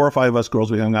friends. There were 4 or 5 of us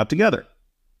girls. We hung out together.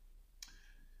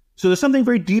 So there's something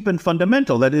very deep and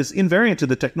fundamental that is invariant to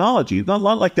the technology. Not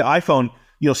like the iPhone,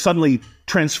 suddenly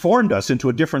transformed us into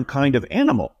a different kind of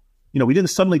animal. We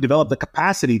didn't suddenly develop the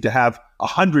capacity to have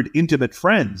 100 intimate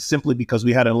friends simply because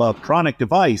we had an electronic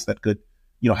device that could,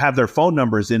 have their phone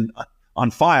numbers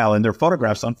on file and their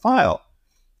photographs on file.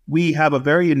 We have a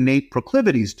very innate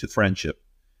proclivities to friendship,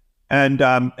 and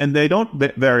they don't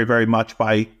vary very much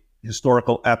by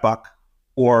historical epoch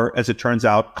or, as it turns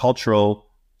out, cultural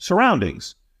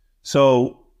surroundings.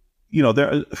 So,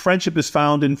 friendship is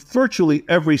found in virtually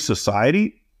every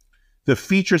society. The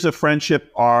features of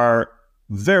friendship are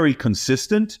very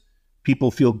consistent. People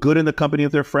feel good in the company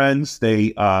of their friends.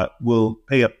 They will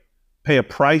pay a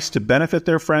price to benefit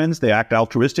their friends. They act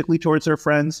altruistically towards their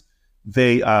friends.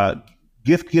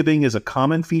 Gift giving is a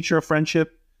common feature of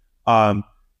friendship.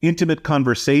 Intimate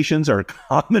conversations are a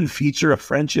common feature of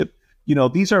friendship.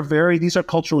 These are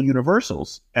cultural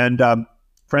universals, and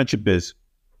friendship is.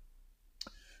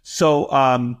 So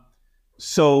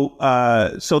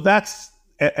that's,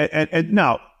 and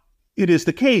now it is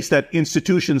the case that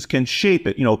institutions can shape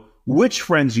it. Which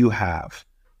friends you have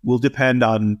will depend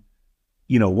on,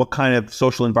 what kind of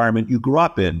social environment you grew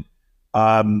up in.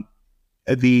 How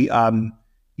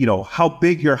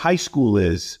big your high school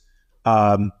is.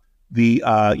 What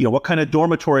kind of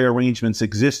dormitory arrangements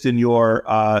exist in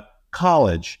your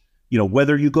college.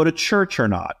 Whether you go to church or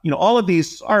not. All of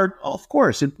these are, of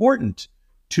course, important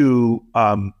to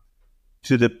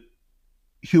the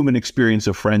human experience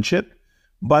of friendship,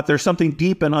 but there's something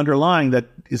deep and underlying that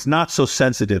is not so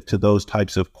sensitive to those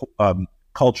types of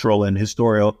cultural and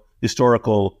historical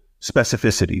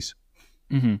specificities.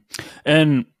 Mm-hmm.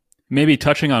 And maybe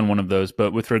touching on one of those,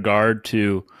 but with regard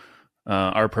to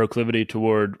our proclivity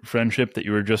toward friendship that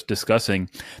you were just discussing,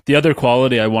 the other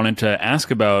quality I wanted to ask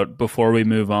about before we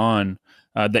move on,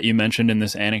 that you mentioned in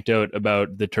this anecdote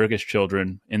about the Turkish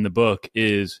children in the book,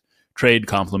 is trade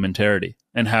complementarity,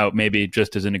 and how, maybe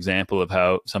just as an example of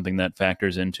how something that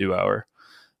factors into our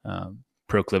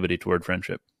proclivity toward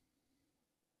friendship.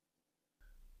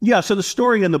 Yeah, so the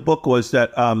story in the book was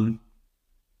that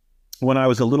when I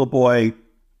was a little boy,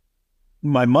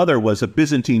 my mother was a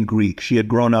Byzantine Greek. She had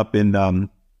grown up in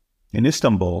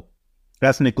Istanbul,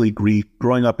 ethnically Greek,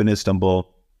 growing up in Istanbul.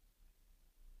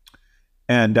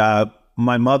 And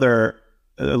my mother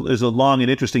is a long and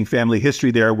interesting family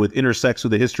history there, with intersects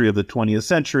with the history of the 20th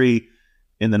century.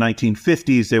 In the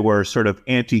 1950s, there were sort of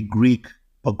anti-Greek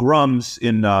pogroms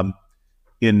in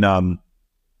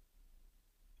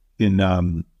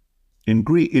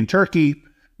Turkey.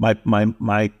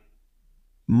 My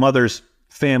mother's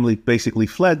family basically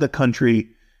fled the country,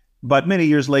 But many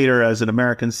years later, as an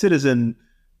American citizen,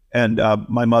 and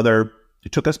my mother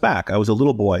took us back. I was a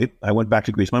little boy. I went back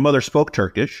to Greece. My mother spoke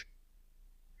Turkish,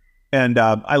 and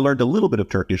I learned a little bit of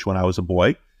Turkish when I was a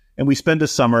boy. And we spent a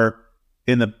summer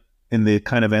in the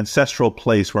kind of ancestral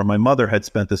place where my mother had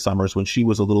spent the summers when she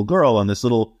was a little girl on this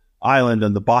little island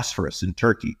on the Bosphorus in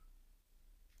Turkey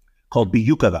called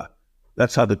Biyukada.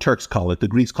 That's how the Turks call it. The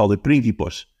Greeks called it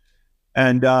Principos.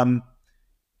 And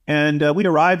we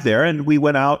arrived there and we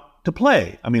went out to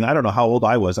play. I mean, I don't know how old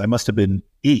I was. I must have been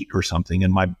 8 or something,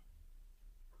 and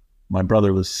my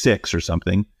brother was 6 or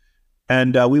something.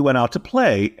 And we went out to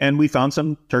play, and we found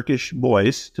some Turkish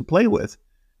boys to play with.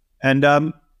 And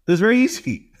it was very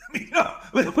easy.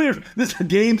 The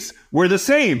games were the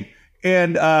same.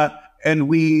 And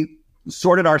we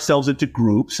sorted ourselves into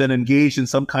groups and engaged in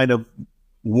some kind of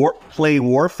play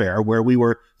warfare where we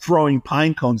were throwing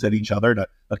pine cones at each other,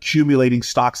 accumulating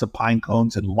stocks of pine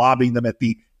cones and lobbing them at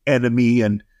the enemy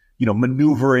and,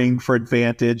 maneuvering for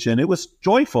advantage. And it was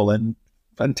joyful and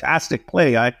fantastic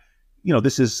play.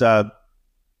 This is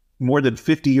more than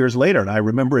 50 years later, and I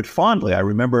remember it fondly. I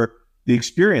remember the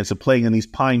experience of playing in these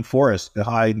pine forests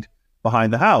behind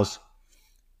the house.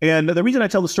 And the reason I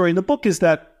tell the story in the book is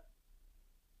that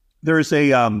there is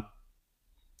a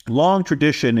long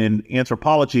tradition in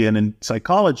anthropology and in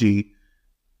psychology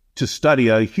to study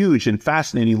a huge and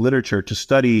fascinating literature to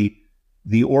study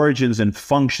the origins and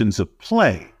functions of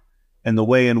play and the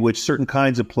way in which certain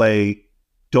kinds of play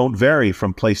don't vary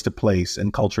from place to place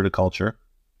and culture to culture.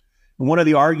 And one of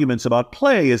the arguments about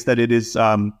play is that it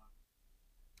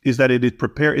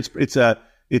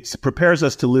prepares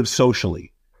us to live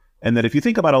socially, and that if you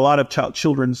think about a lot of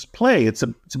children's play, it's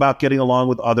about getting along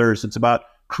with others. It's about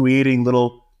creating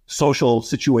little social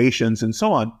situations and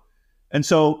so on. And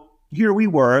so here we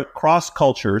were, cross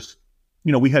cultures.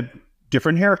 We had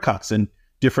different haircuts and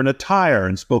different attire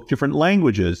and spoke different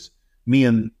languages, me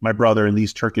and my brother and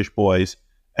these Turkish boys.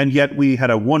 And yet we had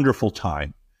a wonderful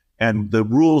time. And the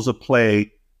rules of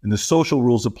play and the social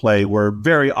rules of play were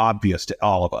very obvious to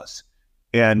all of us.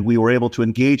 And we were able to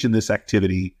engage in this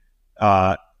activity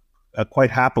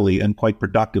quite happily and quite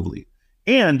productively.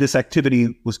 And this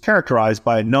activity was characterized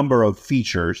by a number of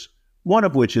features, one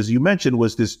of which, as you mentioned,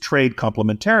 was this trade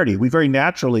complementarity. We very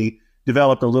naturally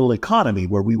developed a little economy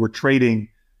where we were trading,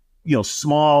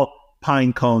 small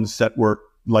pine cones that were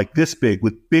like this big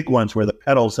with big ones where the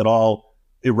petals had all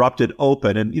erupted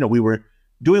open. And, we were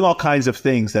doing all kinds of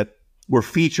things that were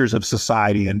features of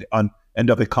society and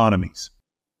of economies.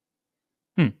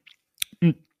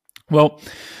 Well,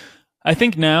 I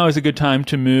think now is a good time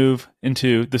to move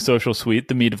into the social suite,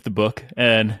 the meat of the book,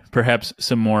 and perhaps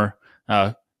some more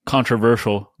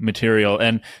controversial material.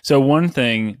 And so one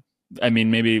thing,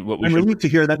 maybe what I'm relieved to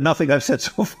hear that nothing I've said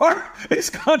so far is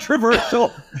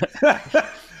controversial.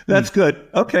 That's good.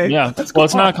 Okay. Yeah. Well,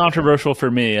 it's not controversial for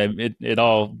me. It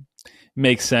all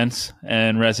makes sense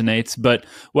and resonates. But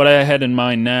what I had in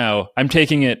mind now, I'm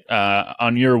taking it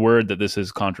on your word that this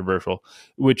is controversial,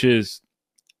 which is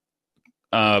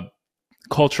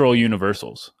cultural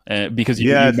universals, because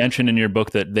you mentioned in your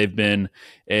book that they've been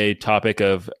a topic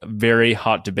of very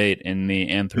hot debate in the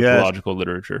anthropological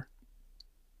literature.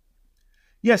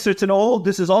 Yes,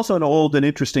 this is also an old and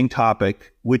interesting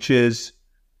topic, which is,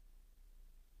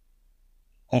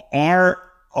 are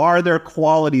there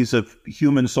qualities of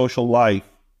human social life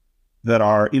that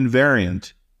are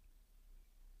invariant?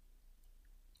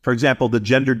 For example, the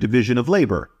gender division of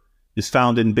labor is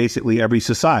found in basically every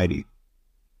society.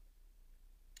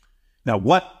 Now,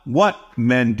 what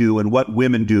men do and what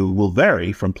women do will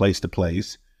vary from place to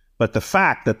place, but the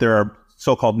fact that there are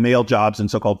so-called male jobs and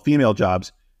so-called female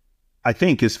jobs, I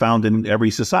think, is found in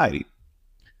every society.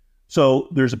 So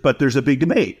there's a big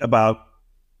debate about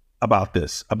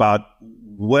this, about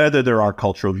whether there are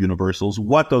cultural universals,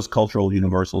 what those cultural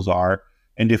universals are,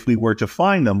 and if we were to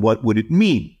find them, what would it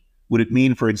mean? Would it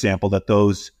mean, for example, that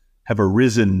those have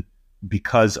arisen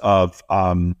because of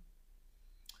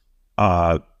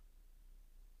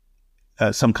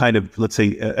some kind of, let's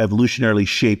say, evolutionarily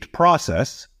shaped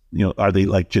process? Are they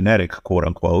like genetic, quote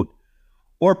unquote?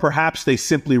 Or perhaps they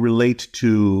simply relate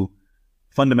to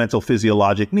fundamental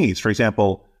physiologic needs. For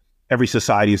example, every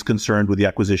society is concerned with the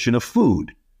acquisition of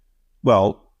food.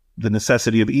 Well, the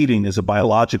necessity of eating is a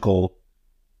biological,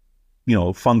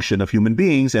 function of human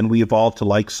beings, and we evolved to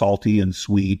like salty and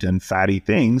sweet and fatty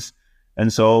things.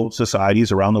 And so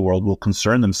societies around the world will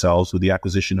concern themselves with the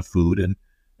acquisition of food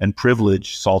and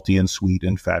privilege salty and sweet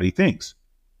and fatty things.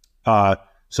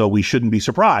 So we shouldn't be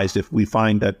surprised if we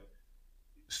find that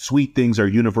sweet things are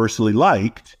universally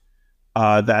liked.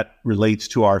 That relates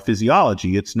to our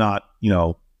physiology. It's not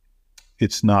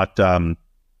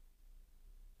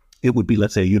it would be,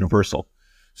 let's say, universal.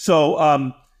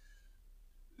 So,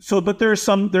 but there's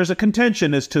a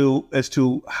contention as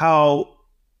to how,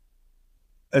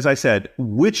 as I said,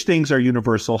 which things are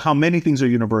universal, how many things are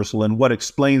universal, and what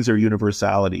explains their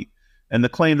universality. And the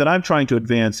claim that I'm trying to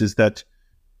advance is that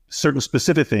certain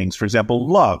specific things, for example,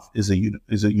 love is a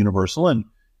universal, and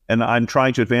I'm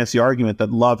trying to advance the argument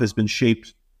that love has been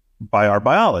shaped by our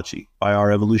biology, by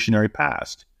our evolutionary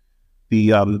past.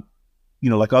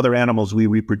 Like other animals, we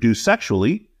reproduce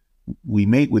sexually, we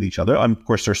mate with each other. Of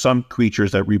course, there are some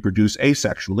creatures that reproduce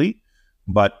asexually,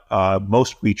 but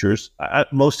most creatures,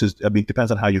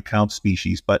 depends on how you count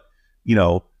species, but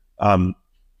a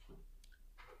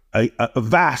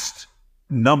vast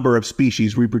number of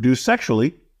species reproduce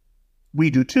sexually. We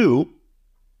do too,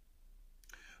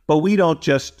 but we don't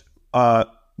just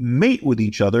mate with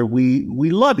each other.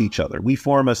 We love each other. We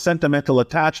form a sentimental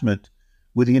attachment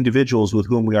with the individuals with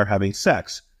whom we are having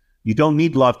sex. You don't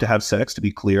need love to have sex, to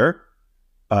be clear.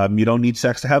 You don't need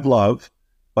sex to have love,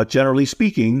 but generally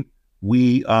speaking,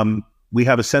 we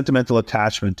have a sentimental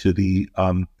attachment to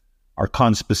our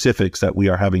conspecifics that we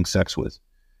are having sex with.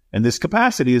 And this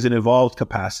capacity is an evolved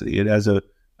capacity. It has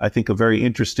I think, a very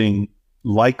interesting,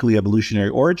 likely evolutionary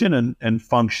origin and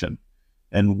function.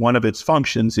 And one of its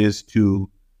functions is to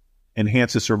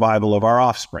enhance the survival of our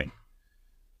offspring.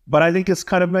 But I think it's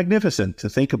kind of magnificent to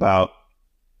think about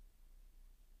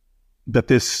that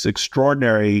this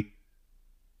extraordinary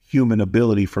human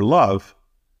ability for love,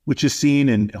 which is seen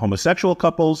in homosexual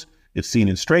couples, it's seen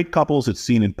in straight couples, it's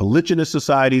seen in polygynous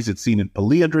societies, it's seen in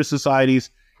polyandrous societies,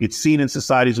 it's seen in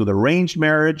societies with arranged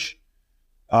marriage.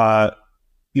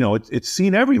 It's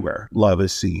seen everywhere. Love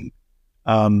is seen.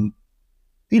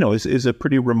 Is a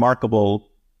pretty remarkable,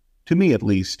 to me at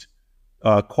least,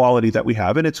 quality that we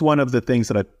have, and it's one of the things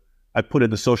that I put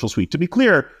in the social suite. To be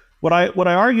clear, what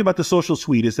I argue about the social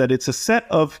suite is that it's a set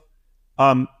of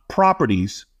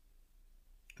properties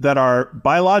that are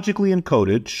biologically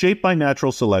encoded, shaped by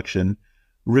natural selection,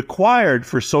 required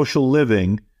for social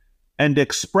living, and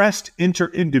expressed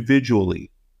interindividually. In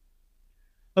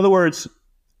other words,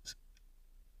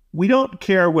 we don't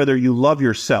care whether you love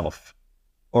yourself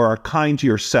or are kind to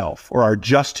yourself or are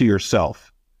just to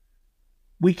yourself.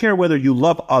 We care whether you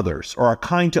love others or are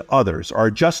kind to others or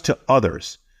are just to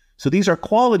others. So these are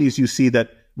qualities you see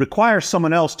that require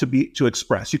someone else to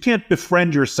express. You can't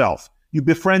befriend yourself. You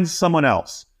befriend someone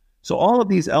else. So all of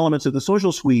these elements of the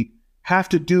social suite have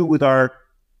to do with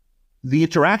the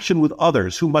interaction with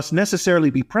others who must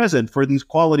necessarily be present for these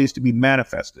qualities to be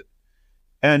manifested.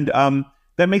 And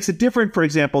that makes it different, for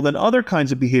example, than other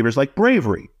kinds of behaviors like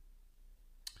bravery.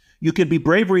 You can be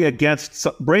brave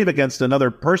against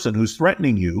another person who's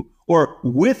threatening you, or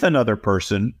with another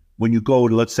person when you go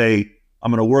to, let's say,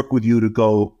 I'm going to work with you to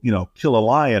go, kill a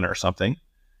lion or something.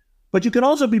 But you can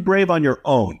also be brave on your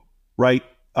own, right?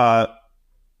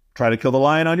 Try to kill the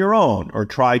lion on your own, or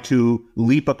try to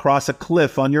leap across a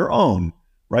cliff on your own,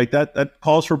 right? That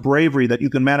calls for bravery that you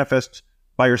can manifest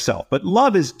by yourself. But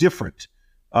love is different,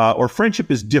 or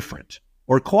friendship is different,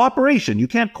 or cooperation. You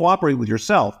can't cooperate with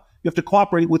yourself. You have to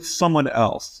cooperate with someone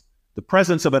else. The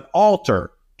presence of an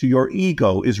alter to your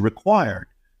ego is required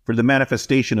for the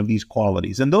manifestation of these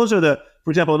qualities. And those are for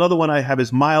example, another one I have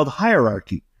is mild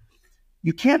hierarchy.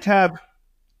 You can't have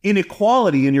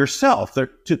inequality in yourself.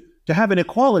 To have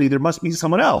inequality, there must be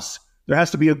someone else. There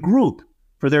has to be a group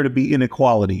for there to be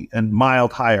inequality and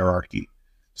mild hierarchy.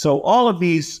 So all of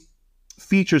these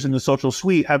features in the social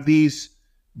suite have these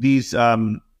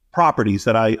properties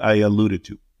that I alluded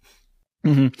to.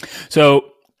 Mm-hmm. So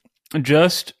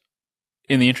just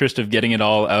in the interest of getting it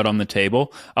all out on the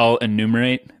table, I'll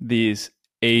enumerate these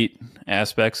 8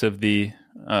 aspects of the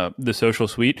social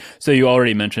suite. So you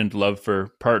already mentioned love for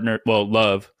partners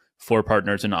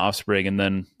and offspring, and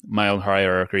then mild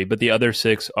hierarchy. But the other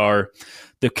 6 are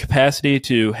the capacity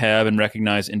to have and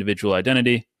recognize individual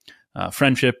identity,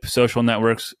 friendship, social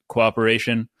networks,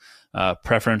 cooperation,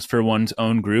 preference for one's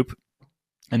own group,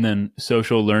 and then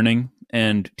social learning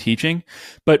and teaching.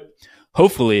 But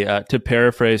hopefully, to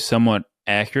paraphrase somewhat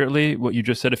accurately what you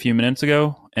just said a few minutes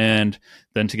ago, and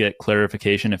then to get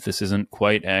clarification if this isn't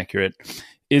quite accurate,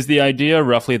 is the idea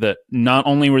roughly that not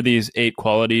only were these 8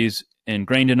 qualities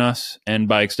ingrained in us and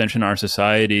by extension our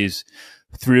societies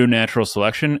through natural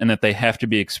selection, and that they have to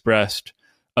be expressed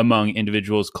among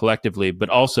individuals collectively, but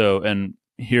also, and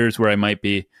here's where I might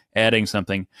be adding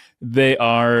something, they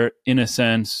are in a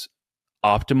sense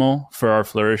optimal for our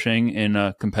flourishing in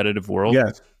a competitive world.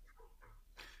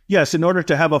 Yes, in order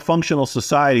to have a functional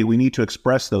society, we need to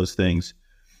express those things.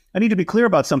 I need to be clear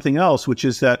about something else, which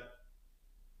is that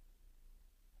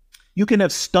you can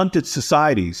have stunted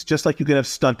societies, just like you can have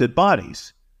stunted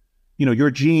bodies.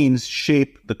 your genes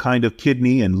shape the kind of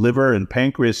kidney and liver and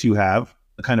pancreas you have,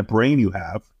 the kind of brain you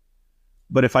have.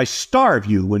 But if I starve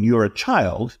you when you're a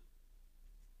child,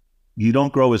 you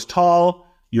don't grow as tall,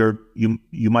 you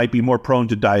might be more prone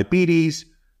to diabetes,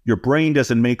 your brain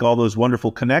doesn't make all those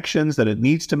wonderful connections that it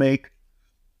needs to make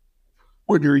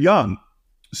when you're young.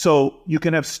 So you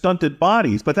can have stunted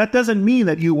bodies, but that doesn't mean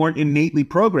that you weren't innately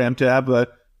programmed to have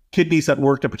kidneys that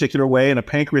worked a particular way and a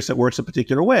pancreas that works a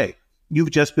particular way.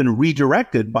 You've just been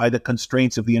redirected by the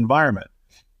constraints of the environment.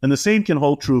 And the same can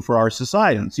hold true for our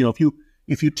societies.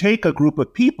 If you take a group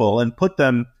of people and put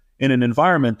them in an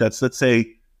environment that's, let's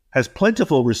say, has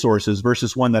plentiful resources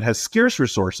versus one that has scarce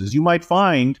resources, you might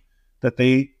find that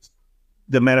the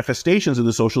manifestations of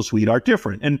the social suite are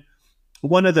different. And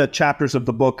one of the chapters of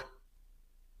the book,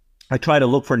 I try to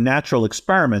look for natural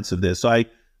experiments of this. So I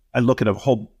look at a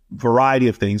whole variety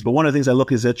of things, but one of the things I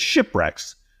look is at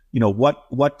shipwrecks. There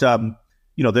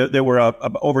were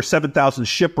over 7,000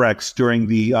 shipwrecks during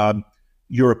the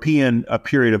European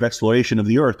period of exploration of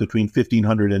the Earth between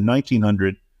 1500 and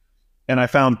 1900. And I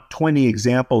found 20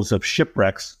 examples of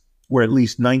shipwrecks where at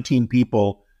least 19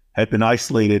 people had been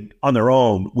isolated on their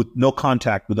own with no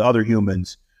contact with other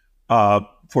humans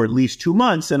for at least 2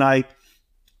 months. And I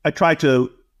tried to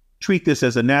treat this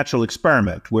as a natural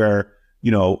experiment where,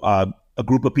 a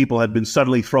group of people had been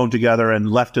suddenly thrown together and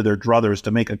left to their druthers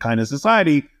to make a kind of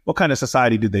society. What kind of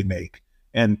society did they make?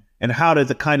 And how did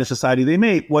the kind of society they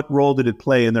made, what role did it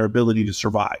play in their ability to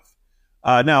survive?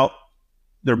 Now,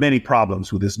 there are many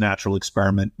problems with this natural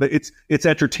experiment, but it's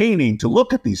entertaining to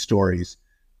look at these stories,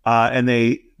 and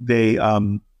they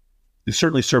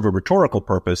certainly serve a rhetorical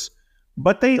purpose,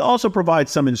 but they also provide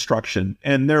some instruction.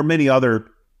 And there are many other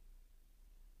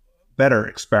better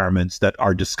experiments that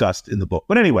are discussed in the book.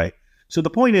 But anyway, so the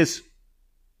point is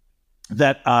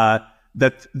that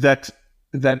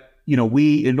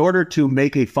we, in order to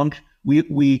make a function,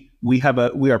 we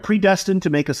are predestined to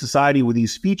make a society with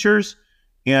these features.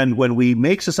 And when we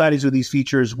make societies with these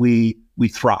features, we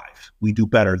thrive. We do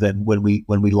better than when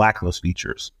we lack those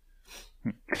features.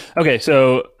 Okay,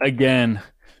 so again,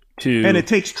 and it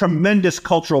takes tremendous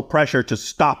cultural pressure to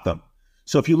stop them.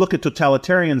 So if you look at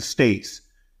totalitarian states,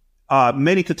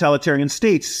 many totalitarian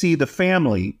states see the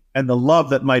family and the love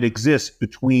that might exist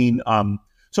between.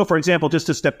 So, for example, just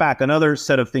to step back, another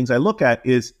set of things I look at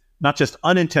is not just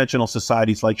unintentional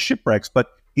societies like shipwrecks, but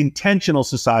intentional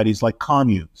societies like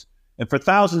communes. And for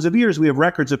thousands of years, we have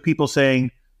records of people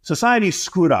saying, society's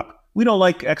screwed up. We don't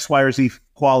like X, Y, or Z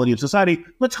quality of society.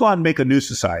 Let's go out and make a new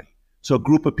society. So a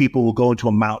group of people will go into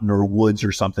a mountain or woods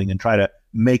or something and try to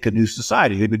make a new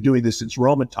society. They've been doing this since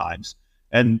Roman times.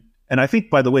 And I think,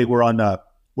 by the way, we're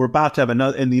about to have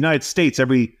another, in the United States,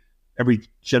 every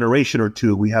generation or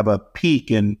two, we have a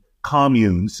peak in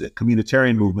communes,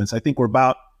 communitarian movements. I think we're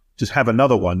about to have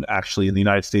another one actually in the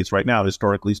United States right now,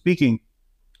 historically speaking.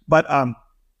 But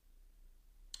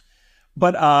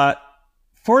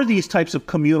for these types of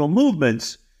communal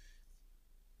movements,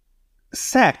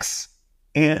 sex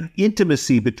and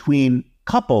intimacy between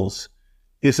couples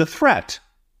is a threat,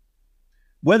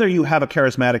 whether you have a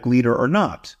charismatic leader or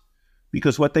not.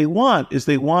 Because what they want is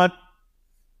the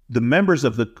members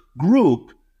of the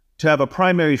group to have a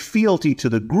primary fealty to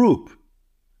the group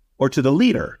or to the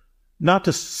leader, not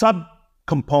to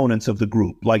subcomponents of the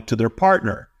group, like to their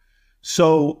partner.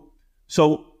 So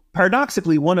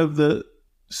paradoxically, one of the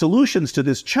solutions to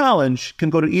this challenge can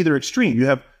go to either extreme. You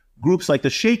have groups like the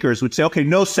Shakers which say, okay,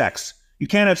 no sex. You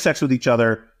can't have sex with each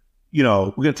other. We're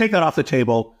going to take that off the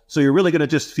table. So you're really going to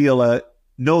just feel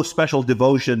no special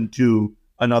devotion to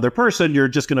another person. You're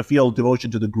just going to feel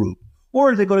devotion to the group.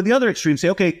 Or they go to the other extreme, say,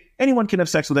 okay, anyone can have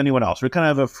sex with anyone else. We kind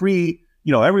of have a free,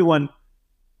 everyone's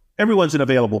an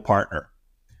available partner.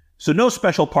 So no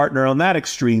special partner on that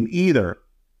extreme either.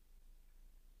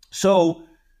 But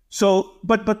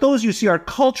those you see are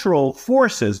cultural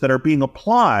forces that are being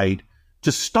applied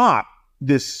to stop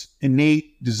this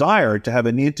innate desire to have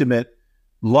an intimate,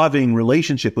 loving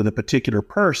relationship with a particular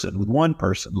person, with one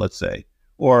person, let's say.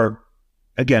 Or,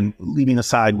 again, leaving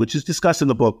aside, which is discussed in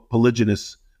the book, polygamy.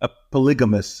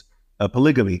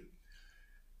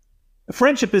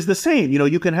 Friendship is the same.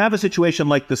 You can have a situation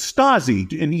like the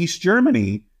Stasi in East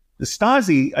Germany. The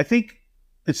Stasi, I think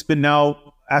it's been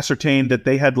now ascertained that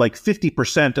they had like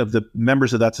 50% of the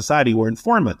members of that society were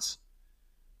informants.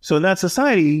 So in that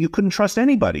society, you couldn't trust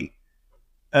anybody.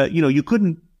 You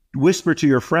couldn't whisper to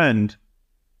your friend,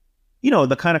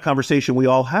 the kind of conversation we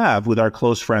all have with our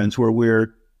close friends where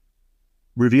we're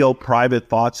reveal private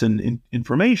thoughts and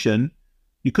information.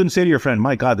 You couldn't say to your friend,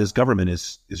 my God, this government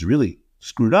is really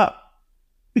screwed up.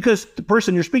 Because the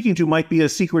person you're speaking to might be a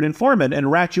secret informant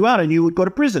and rat you out and you would go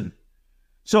to prison.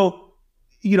 So,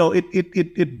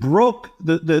 it broke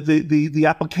the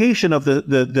application of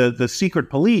the secret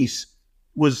police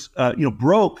was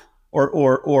broke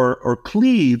or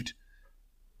cleaved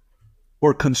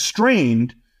or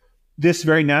constrained this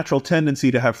very natural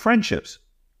tendency to have friendships,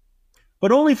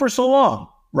 but only for so long,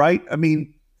 right? I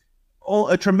mean,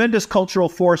 a tremendous cultural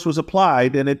force was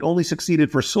applied, and it only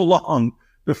succeeded for so long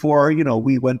before,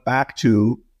 we went back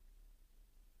to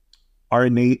our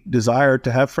innate desire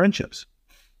to have friendships.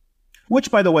 Which,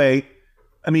 by the way,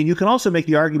 I mean, you can also make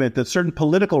the argument that certain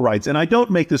political rights, and I don't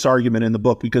make this argument in the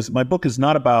book because my book is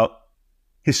not about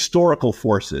historical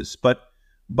forces, but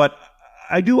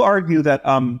I do argue that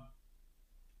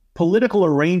political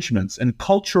arrangements and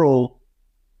cultural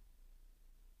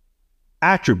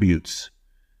attributes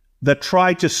that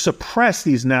try to suppress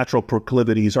these natural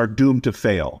proclivities are doomed to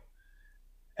fail.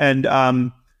 And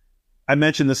I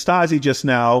mentioned the Stasi just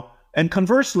now, and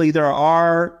conversely, there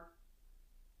are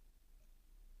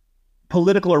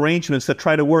political arrangements that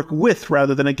try to work with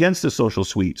rather than against the social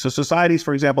suite. So societies,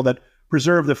 for example, that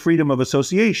preserve the freedom of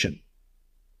association,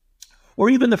 or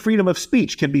even the freedom of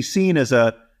speech, can be seen as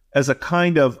a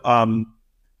kind of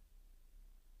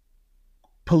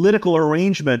political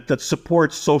arrangement that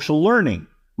supports social learning,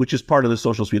 which is part of the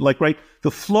social suite. Like, right,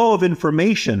 the flow of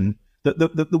information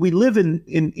that we live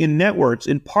in networks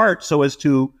in part so as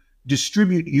to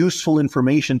distribute useful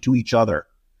information to each other,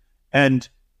 and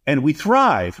we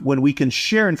thrive when we can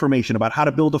share information about how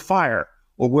to build a fire,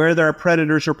 or where there are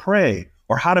predators or prey,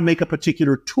 or how to make a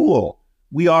particular tool.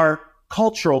 We are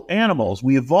cultural animals.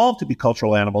 We evolved to be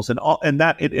cultural animals, and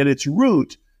that at its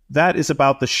root, that is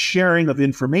about the sharing of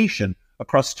information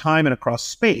across time and across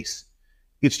space.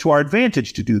 It's to our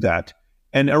advantage to do that,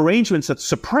 and arrangements that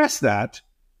suppress that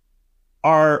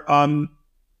are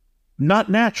not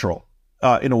natural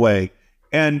in a way,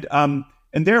 and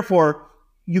therefore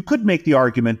you could make the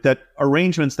argument that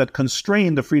arrangements that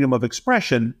constrain the freedom of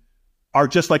expression are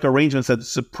just like arrangements that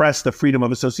suppress the freedom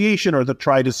of association, or that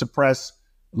try to suppress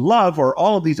love, or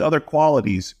all of these other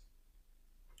qualities.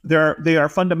 They are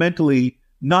fundamentally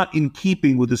not in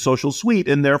keeping with the social suite,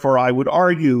 and therefore I would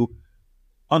argue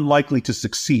unlikely to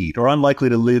succeed, or unlikely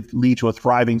to lead to a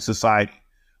thriving society.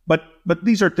 But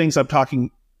these are things I'm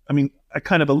talking. I mean, I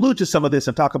kind of allude to some of this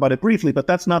and talk about it briefly, but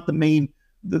that's not the main.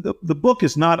 The book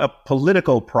is not a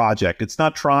political project. It's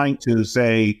not trying to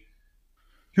say,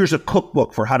 here's a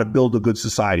cookbook for how to build a good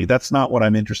society. That's not what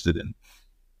I'm interested in.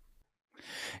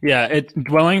 Yeah,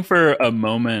 dwelling for a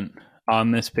moment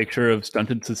on this picture of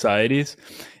stunted societies,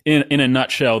 in a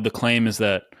nutshell, the claim is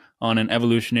that on an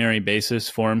evolutionary basis,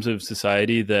 forms of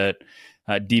society that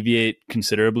deviate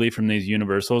considerably from these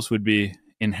universals would be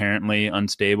inherently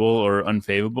unstable or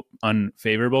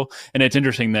unfavorable. And it's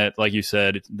interesting that, like you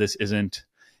said, this isn't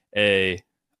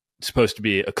supposed to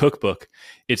be a cookbook.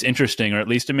 It's interesting, or at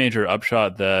least a major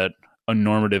upshot, that a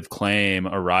normative claim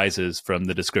arises from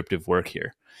the descriptive work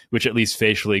here, which at least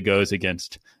facially goes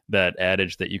against that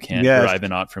adage that you can't derive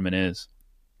an ought from an is.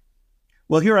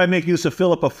 Well, here I make use of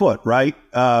Philippa Foot, right?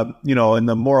 In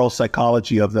the moral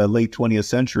psychology of the late 20th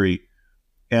century.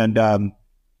 And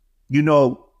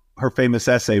her famous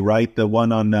essay, right? The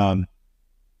one on,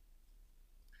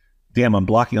 I'm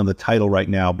blocking on the title right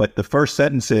now, but the first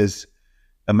sentence is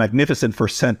a magnificent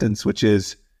first sentence, which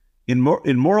is, in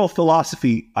moral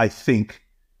philosophy, I think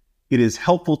it is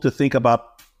helpful to think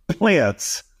about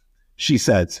plants, she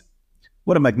says.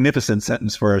 What a magnificent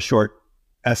sentence for a short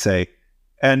essay.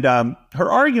 And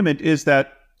her argument is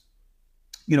that,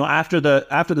 after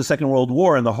the Second World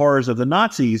War and the horrors of the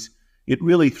Nazis, it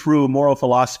really threw moral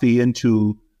philosophy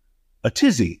into a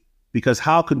tizzy, because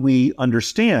how could we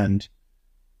understand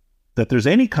that there's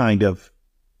any kind of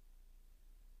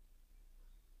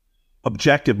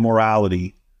objective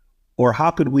morality, or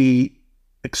how could we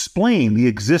explain the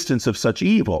existence of such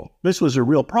evil? This was a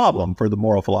real problem for the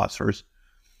moral philosophers.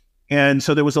 And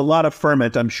so there was a lot of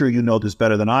ferment. I'm sure you know this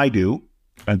better than I do.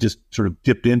 I just sort of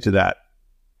dipped into that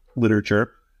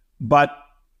literature. But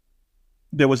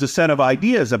there was a set of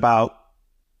ideas about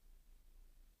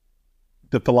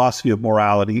the philosophy of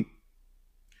morality.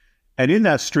 And in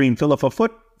that stream, Philippa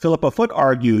Foot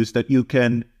argues that you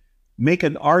can make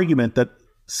an argument that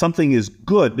something is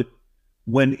good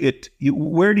when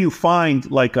where do you find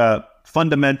like a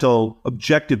fundamental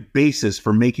objective basis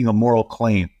for making a moral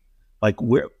claim? Like,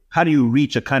 how do you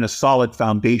reach a kind of solid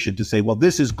foundation to say, well,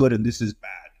 this is good and this is bad?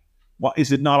 Well,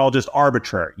 is it not all just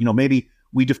arbitrary? Maybe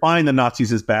we define the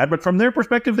Nazis as bad, but from their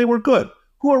perspective, they were good.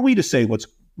 Who are we to say what's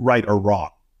right or wrong,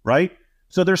 right?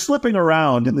 So they're slipping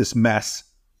around in this mess.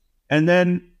 And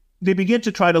then they begin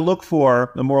to try to look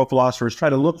for, the moral philosophers try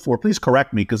to look for, please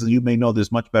correct me because you may know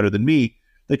this much better than me,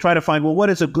 They try to find, well, what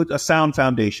is a sound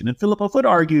foundation? And Philippa Foot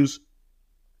argues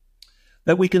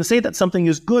that we can say that something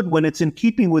is good when it's in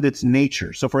keeping with its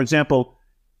nature. So, for example,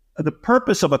 the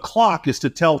purpose of a clock is to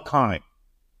tell time.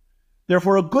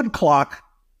 Therefore, a good clock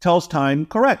tells time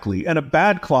correctly, and a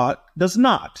bad clock does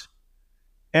not.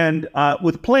 And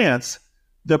with plants,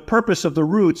 the purpose of the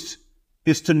roots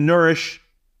is to nourish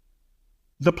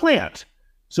the plant.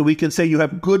 So we can say you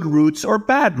have good roots or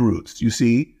bad roots, you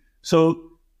see. So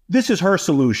this is her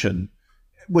solution,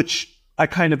 which I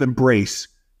kind of embrace,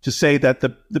 to say that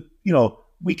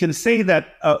we can say that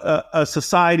a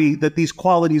society, that these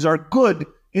qualities are good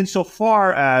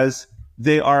insofar as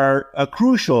they are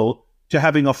crucial to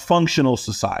having a functional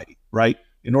society, right?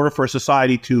 In order for a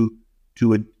society to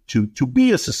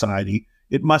be a society,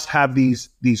 it must have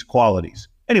these qualities.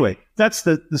 Anyway, that's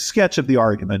the sketch of the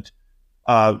argument,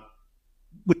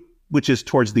 which is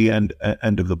towards the end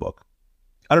of the book.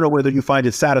 I don't know whether you find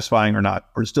it satisfying or not,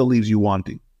 or it still leaves you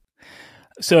wanting.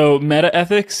 So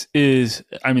metaethics is,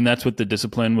 that's what the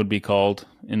discipline would be called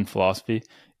in philosophy,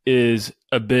 is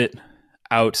a bit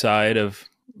outside of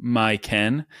my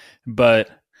ken, but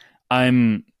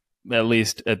I'm, at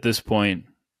least at this point,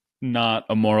 not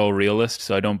a moral realist,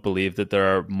 so I don't believe that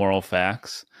there are moral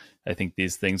facts. I think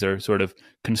these things are sort of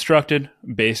constructed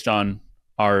based on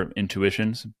our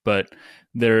intuitions, but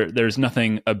there's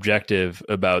nothing objective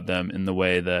about them in the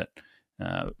way that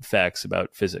facts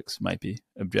about physics might be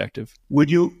objective. Would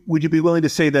you be willing to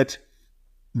say that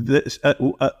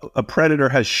a predator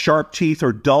has sharp teeth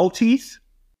or dull teeth?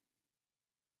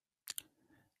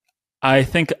 I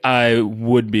think I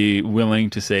would be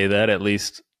willing to say that, at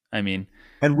least. And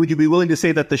would you be willing to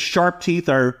say that the sharp teeth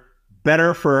are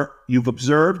better you've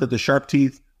observed that the sharp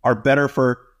teeth are better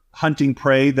for hunting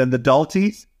prey than the dull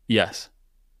teeth? Yes.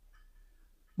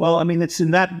 Well, it's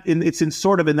in that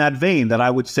vein that I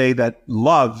would say that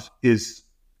love is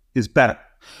better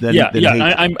than hate.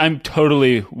 I'm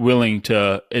totally willing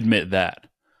to admit that.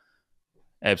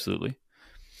 Absolutely.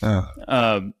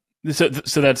 So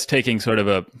that's taking sort of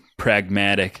a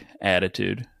pragmatic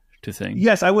attitude to things.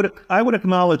 Yes, I would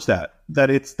acknowledge that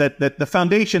it's that the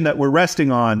foundation that we're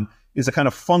resting on is a kind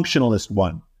of functionalist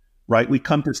one, right? We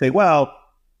come to say, well,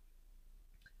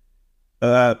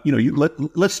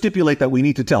 let's stipulate that we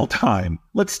need to tell time.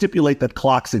 Let's stipulate that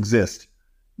clocks exist.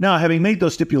 Now, having made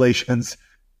those stipulations,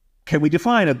 can we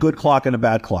define a good clock and a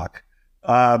bad clock?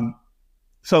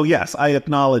 So yes, I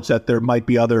acknowledge that there might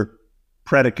be other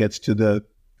predicates to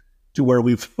where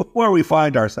we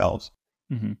find ourselves.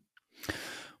 Mm-hmm.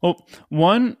 Well,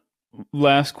 one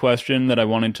last question that I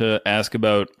wanted to ask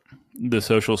about the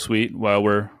social suite while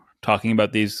we're talking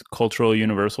about these cultural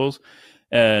universals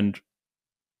and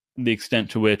the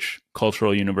extent to which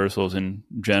cultural universals in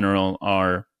general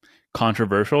are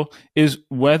controversial is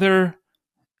whether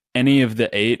any of the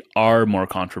 8 are more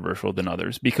controversial than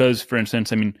others. Because, for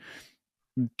instance,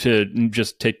 to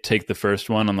just take the first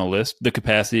one on the list, the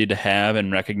capacity to have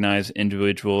and recognize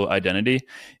individual identity,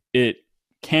 it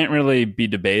can't really be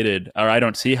debated, or I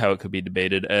don't see how it could be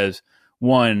debated as,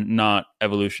 one, not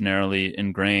evolutionarily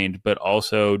ingrained, but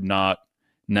also not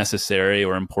necessary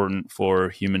or important for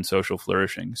human social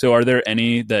flourishing. So are there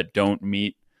any that don't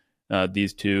meet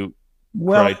these two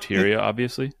criteria,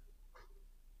 obviously?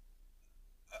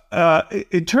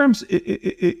 In terms,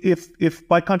 if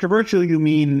by controversial you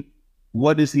mean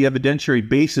what is the evidentiary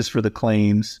basis for the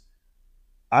claims,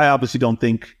 I obviously don't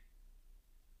think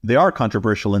they are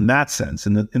controversial in that sense.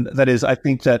 And that is, I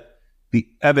think that the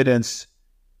evidence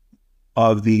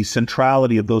of the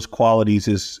centrality of those qualities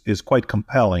is quite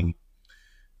compelling.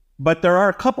 But there are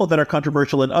a couple that are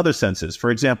controversial in other senses. For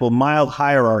example, mild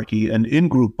hierarchy and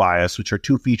in-group bias, which are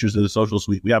 2 features of the social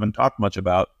suite we haven't talked much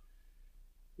about.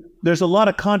 There's a lot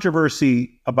of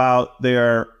controversy about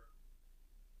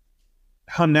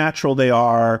how natural they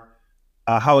are,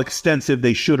 how extensive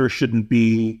they should or shouldn't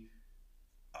be,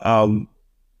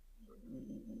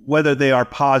 whether they are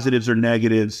positives or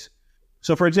negatives.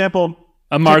 So, for example,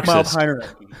 a Marxist. Mild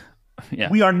hierarchy. Yeah.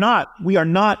 We are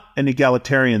not an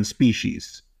egalitarian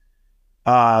species.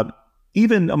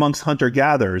 Even amongst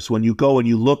hunter-gatherers, when you go and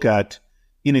you look at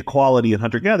inequality in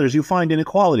hunter-gatherers, you find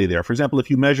inequality there. For example, if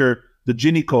you measure the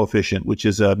Gini coefficient, which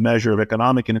is a measure of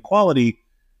economic inequality,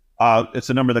 it's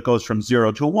a number that goes from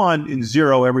 0 to 1. In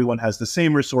 0, everyone has the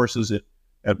same resources.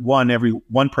 At 1,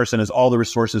 one person has all the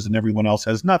resources and everyone else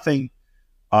has nothing.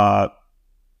 The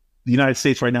United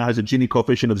States right now has a Gini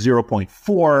coefficient of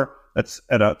 0.4. That's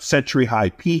at a century-high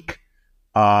peak.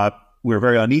 We're a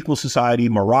very unequal society.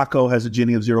 Morocco has a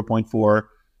Gini of 0.4.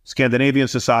 Scandinavian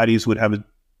societies would have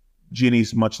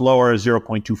Gini's much lower,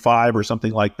 0.25 or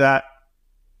something like that.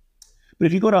 But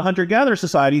if you go to hunter-gatherer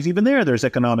societies, even there's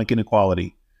economic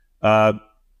inequality.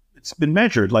 It's been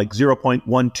measured like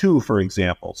 0.12, for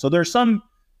example. So there's some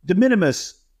de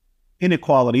minimis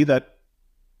inequality that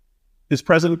is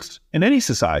present in any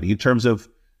society in terms of,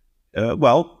 a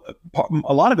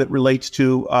lot of it relates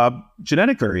to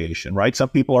genetic variation, right? Some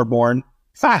people are born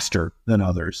faster than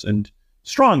others and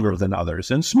stronger than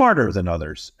others and smarter than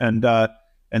others. And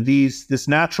this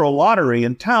natural lottery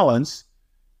and talents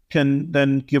can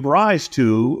then give rise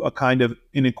to a kind of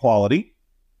inequality,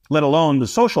 let alone the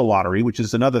social lottery, which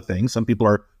is another thing. Some people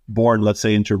are born, let's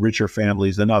say, into richer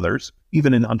families than others,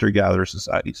 even in hunter-gatherer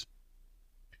societies.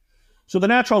 So the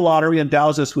natural lottery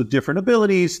endows us with different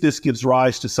abilities. This gives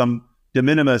rise to some de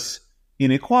minimis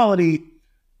inequality.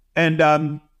 And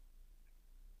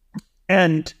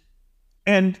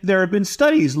there have been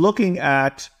studies looking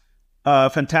at a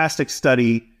fantastic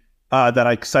study that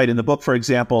I cite in the book, for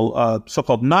example,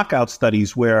 so-called knockout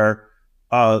studies where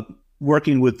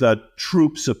working with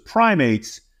troops of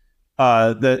primates,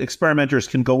 the experimenters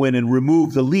can go in and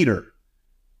remove the leader.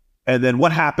 And then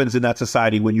what happens in that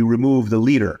society when you remove the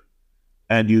leader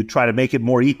and you try to make it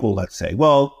more equal, let's say?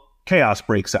 Well, chaos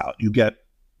breaks out. You get a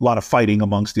lot of fighting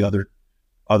amongst the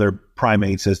other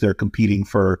primates as they're competing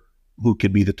for who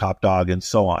could be the top dog and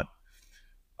so on.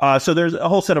 So there's a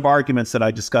whole set of arguments that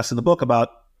I discuss in the book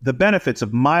about the benefits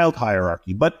of mild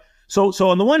hierarchy. But so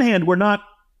on the one hand, we're not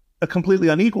a completely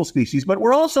unequal species, but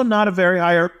we're also not a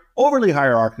very overly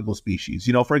hierarchical species.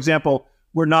 For example,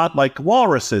 we're not like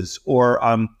walruses or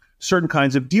certain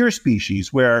kinds of deer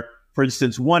species where, for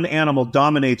instance, one animal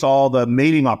dominates all the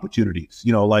mating opportunities,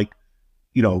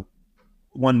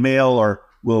 one male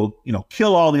will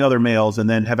kill all the other males and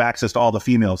then have access to all the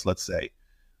females, let's say.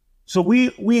 So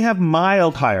we have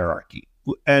mild hierarchy,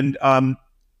 and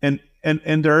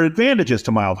there are advantages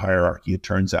to mild hierarchy, it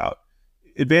turns out.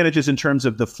 Advantages in terms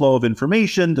of the flow of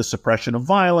information, the suppression of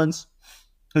violence,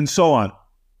 and so on.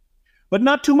 But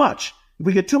not too much. If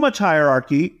we get too much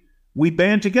hierarchy, we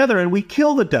band together and we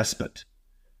kill the despot.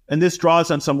 And this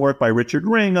draws on some work by Richard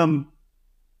Wrangham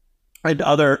and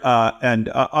other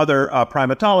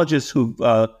primatologists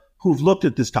who've looked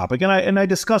at this topic. And I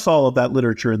discuss all of that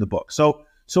literature in the book. So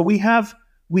we have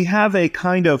a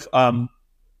kind of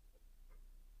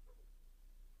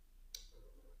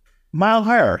mild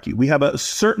hierarchy. We have a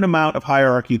certain amount of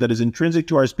hierarchy that is intrinsic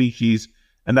to our species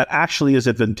and that actually is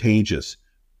advantageous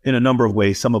in a number of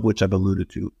ways, some of which I've alluded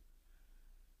to.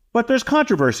 But there's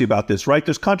controversy about this, right?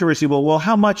 There's controversy, well,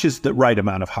 how much is the right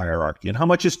amount of hierarchy and how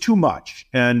much is too much?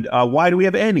 And why do we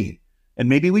have any? And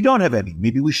maybe we don't have any.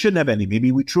 Maybe we shouldn't have any.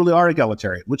 Maybe we truly are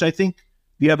egalitarian, which I think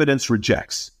the evidence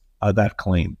rejects that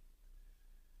claim.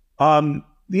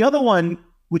 The other one,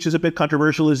 which is a bit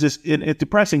controversial, is this, it's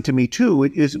depressing to me too,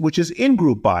 which is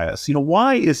in-group bias.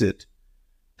 Why is it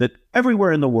that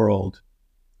everywhere in the world,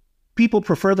 people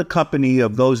prefer the company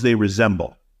of those they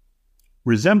resemble?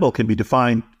 Resemble can be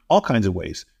defined all kinds of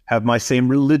ways. Have my same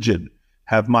religion,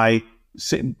 eat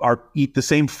the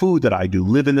same food that I do,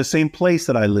 live in the same place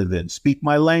that I live in, speak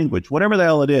my language, whatever the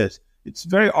hell it is. It's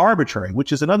very arbitrary,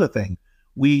 which is another thing.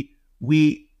 We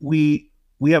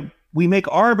make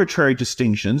arbitrary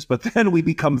distinctions, but then we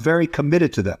become very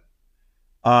committed to them.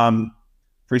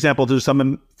 For example, there's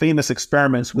some famous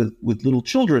experiments with little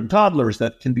children, toddlers,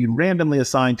 that can be randomly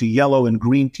assigned to yellow and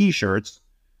green T-shirts.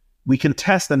 We can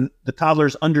test, and the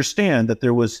toddlers understand that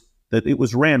it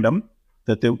was random,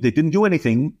 that they didn't do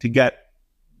anything to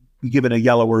be given a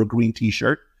yellow or a green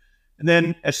T-shirt. And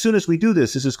then as soon as we do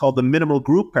this is called the minimal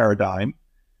group paradigm.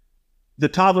 The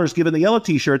toddlers given the yellow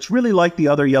T-shirts really like the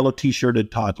other yellow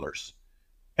T-shirted toddlers.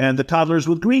 And the toddlers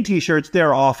with green T-shirts,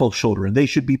 they're awful children. They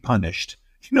should be punished.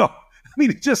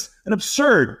 It's just an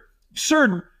absurd.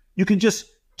 You can just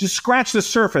scratch the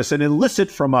surface and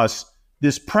elicit from us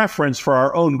this preference for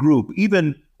our own group,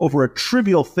 even over a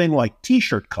trivial thing like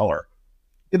T-shirt color,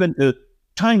 even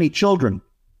tiny children.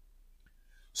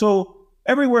 So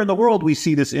everywhere in the world, we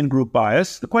see this in-group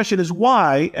bias. The question is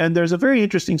why, and there's a very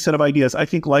interesting set of ideas, I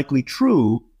think likely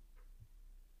true,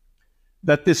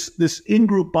 that this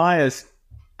in-group bias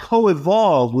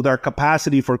co-evolved with our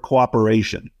capacity for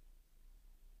cooperation.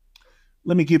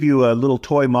 Let me give you a little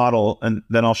toy model, and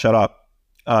then I'll shut up,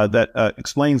 that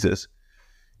explains this.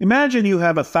 Imagine you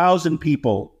have 1,000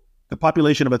 people, the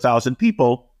population of 1,000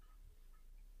 people,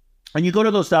 and you go to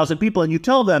those 1,000 people and you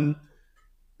tell them,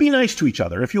 be nice to each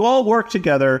other. If you all work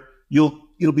together,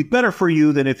 it'll be better for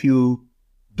you than if you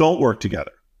don't work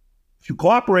together. If you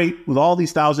cooperate with all these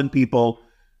 1,000 people,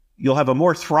 you'll have a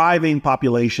more thriving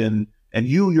population, and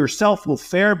you yourself will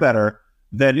fare better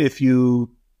than if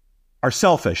you are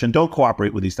selfish and don't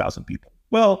cooperate with these 1,000 people.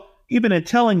 Well, even in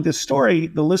telling this story,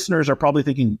 the listeners are probably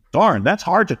thinking, darn, that's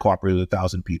hard to cooperate with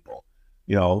 1,000 people.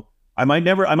 I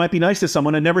might be nice to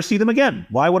someone and never see them again.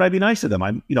 Why would I be nice to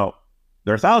them? There are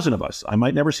 1,000 of us. I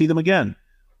might never see them again.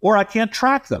 Or I can't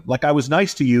track them. Like, I was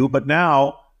nice to you, but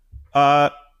now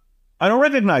I don't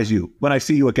recognize you when I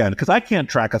see you again because I can't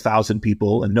track 1,000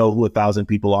 people and know who 1,000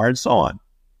 people are and so on.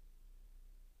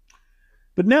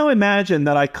 But now imagine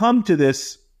that I come to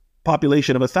this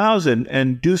population of 1,000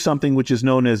 and do something which is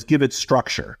known as give it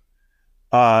structure.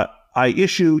 I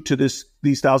issue to these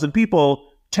 1,000 people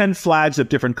 10 flags of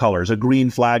different colors, a green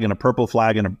flag and a purple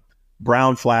flag and a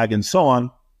brown flag and so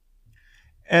on.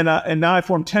 And now I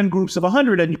form 10 groups of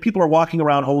 100 and people are walking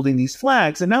around holding these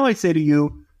flags. And now I say to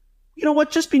you, you know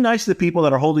what? Just be nice to the people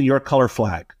that are holding your color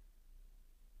flag.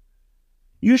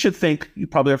 You should think you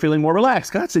probably are feeling more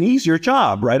relaxed. That's an easier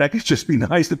job, right? I could just be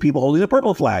nice to people holding the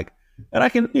purple flag and I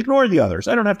can ignore the others.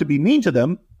 I don't have to be mean to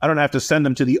them. I don't have to send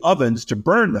them to the ovens to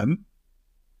burn them.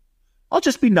 I'll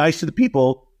just be nice to the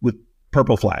people with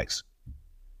purple flags.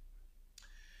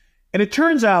 And it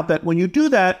turns out that when you do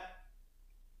that,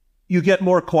 you get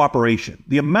more cooperation.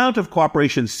 The amount of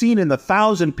cooperation seen in the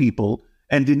 1,000 people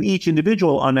and in each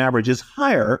individual on average is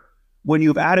higher when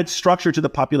you've added structure to the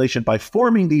population by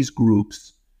forming these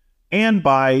groups and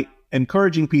by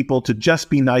encouraging people to just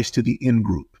be nice to the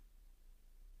in-group.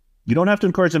 You don't have to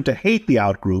encourage them to hate the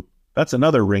out-group. That's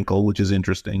another wrinkle, which is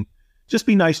interesting. Just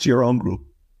be nice to your own group.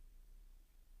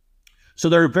 So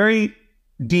there are very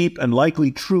deep and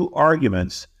likely true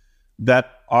arguments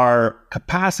that our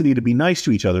capacity to be nice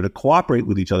to each other, to cooperate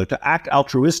with each other, to act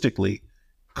altruistically,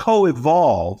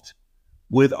 co-evolved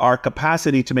with our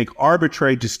capacity to make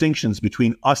arbitrary distinctions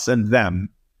between us and them,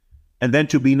 and then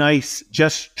to be nice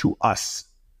just to us.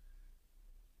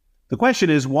 The question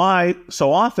is, why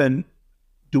so often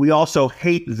do we also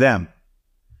hate them?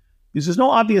 Because there's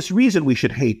no obvious reason we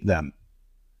should hate them.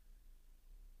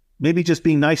 Maybe just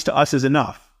being nice to us is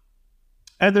enough.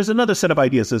 And there's another set of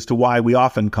ideas as to why we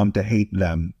often come to hate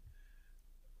them,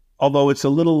 although it's a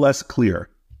little less clear.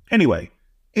 Anyway,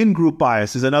 in-group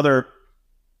bias is another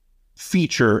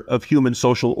feature of human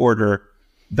social order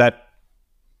that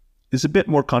is a bit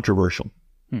more controversial.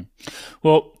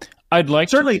 Well,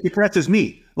 Certainly it depresses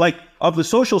me. Like, of the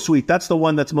social suite, that's the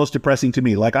one that's most depressing to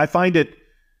me. Like, I find it,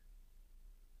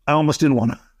 I almost didn't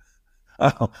want to,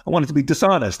 I wanted to be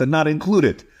dishonest and not include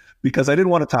it because I didn't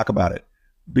want to talk about it.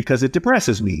 Because it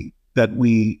depresses me that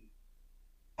we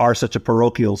are such a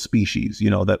parochial species,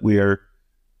 that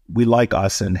we like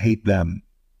us and hate them.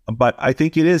 But I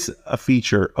think it is a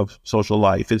feature of social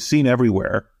life. It's seen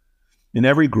everywhere, in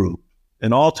every group,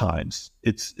 in all times.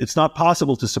 It's not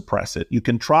possible to suppress it. You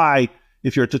can try,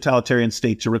 if you're a totalitarian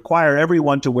state, to require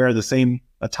everyone to wear the same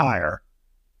attire.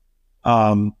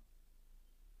 But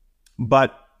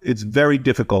it's very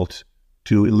difficult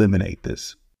to eliminate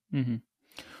this. Mm-hmm.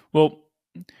 Well,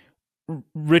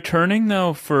 returning,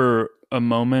 though, for a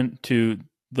moment to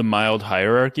the mild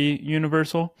hierarchy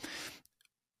universal,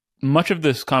 much of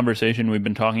this conversation we've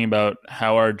been talking about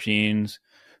how our genes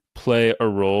play a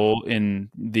role in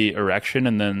the erection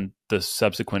and then the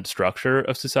subsequent structure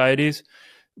of societies,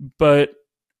 but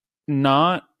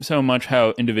not so much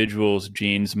how individuals'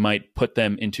 genes might put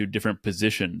them into different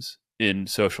positions in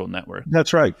social networks.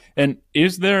 That's right. And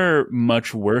is there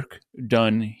much work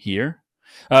done here?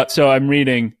 So I'm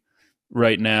reading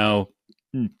right now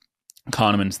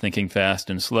Kahneman's Thinking Fast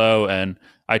and Slow, and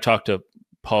I talked to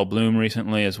Paul Bloom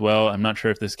recently as well. I'm not sure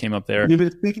if this came up there. You've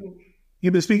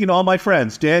been speaking to all my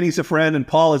friends. Danny's a friend and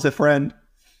Paul is a friend.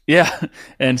 Yeah.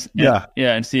 And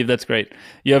Steve, that's great.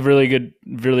 You have really good,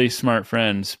 really smart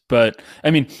friends. But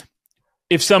I mean,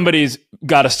 if somebody's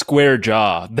got a square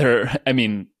jaw, they're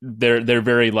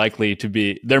very likely to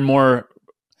be, they're more,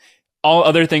 all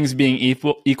other things being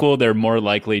equal, they're more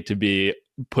likely to be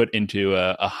put into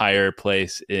a higher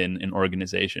place in an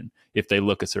organization if they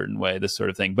look a certain way, this sort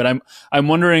of thing. But I'm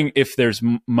wondering if there's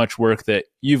much work that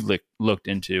you've looked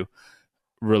into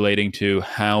relating to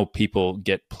how people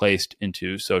get placed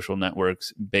into social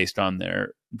networks based on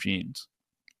their genes.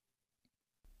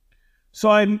 So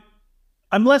I'm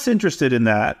less interested in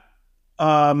that.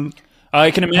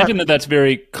 I can imagine that that's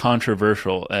very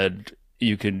controversial, and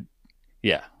you could,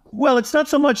 yeah. Well, it's not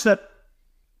so much that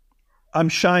I'm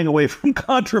shying away from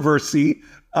controversy,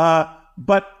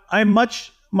 but I'm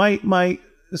much, my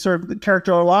sort of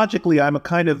characterologically, I'm a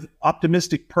kind of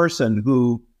optimistic person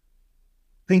who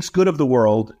thinks good of the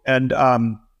world and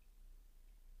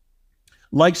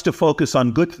likes to focus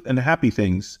on good and happy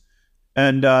things.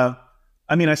 And I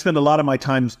spent a lot of my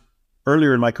time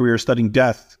earlier in my career studying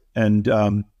death and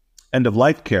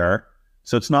end-of-life care.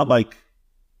 So it's not like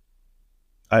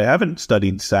I haven't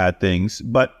studied sad things,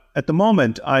 but at the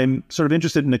moment, I'm sort of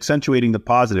interested in accentuating the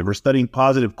positive or studying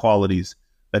positive qualities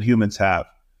that humans have.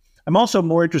 I'm also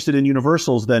more interested in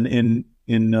universals than in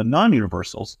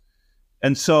non-universals.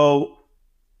 And so,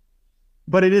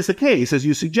 but it is the case, as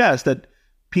you suggest, that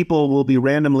people will be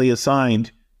randomly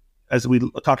assigned, as we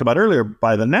talked about earlier,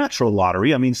 by the natural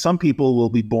lottery. I mean, some people will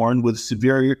be born with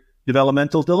severe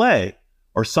developmental delay,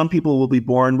 or some people will be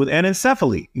born with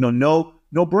anencephaly,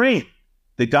 no brain.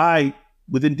 They die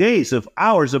within days of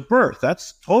hours of birth.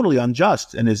 That's totally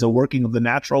unjust and is a working of the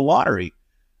natural lottery.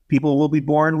 People will be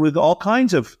born with all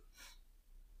kinds of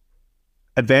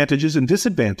advantages and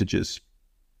disadvantages.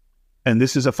 And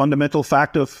this is a fundamental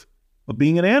fact of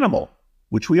being an animal,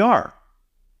 which we are.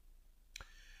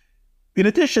 In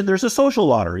addition, there's a social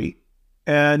lottery,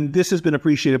 and this has been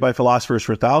appreciated by philosophers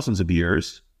for thousands of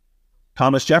years.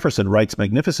 Thomas Jefferson writes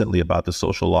magnificently about the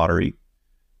social lottery,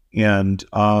 and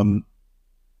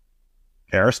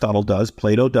Aristotle does,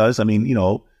 Plato does. I mean,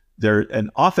 there and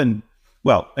often.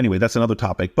 Well, anyway, that's another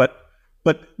topic. But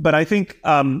I think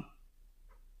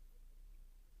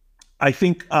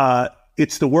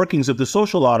it's the workings of the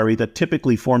social lottery that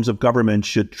typically forms of government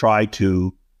should try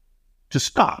to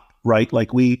stop. Right?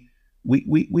 Like we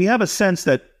have a sense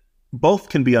that both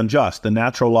can be unjust, the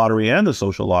natural lottery and the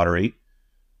social lottery,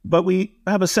 but we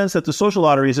have a sense that the social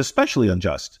lottery is especially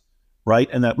unjust, right?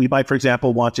 And that we might, for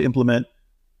example, want to implement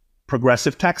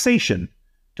progressive taxation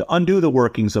to undo the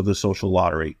workings of the social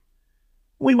lottery.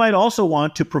 We might also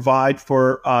want to provide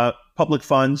for public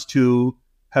funds to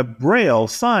have Braille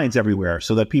signs everywhere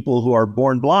so that people who are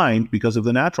born blind because of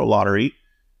the natural lottery,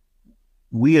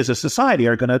 we as a society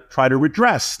are going to try to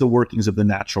redress the workings of the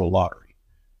natural lottery.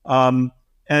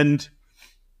 And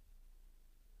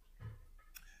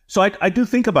so I do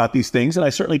think about these things, and I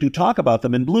certainly do talk about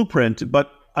them in Blueprint,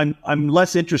 but I'm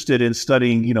less interested in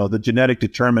studying, the genetic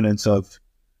determinants of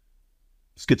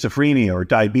schizophrenia or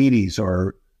diabetes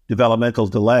or developmental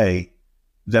delay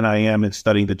than I am in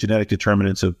studying the genetic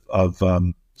determinants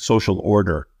of social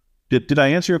order. Did I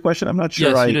answer your question? I'm not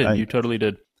sure. Yes, you did. You totally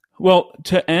did. Well,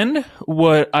 to end,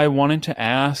 what I wanted to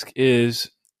ask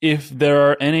is if there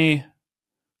are any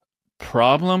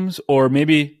problems or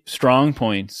maybe strong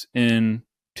points in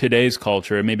today's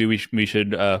culture. Maybe we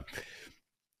should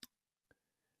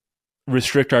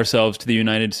restrict ourselves to the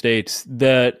United States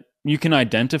that you can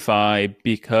identify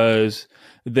because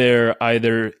they're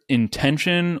either in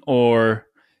tension or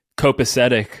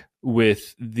copacetic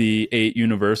with the 8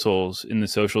 universals in the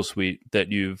social suite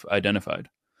that you've identified.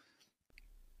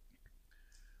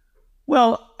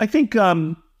 Well, I think,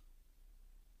 there's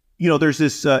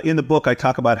this, in the book, I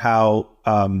talk about how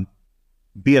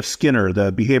B.F. Skinner,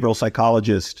 the behavioral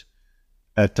psychologist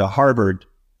at Harvard,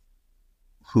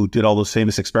 who did all those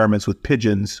famous experiments with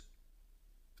pigeons,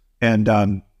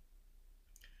 and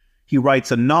he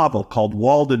writes a novel called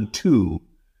Walden 2,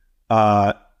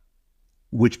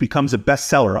 which becomes a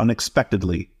bestseller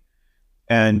unexpectedly.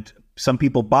 And some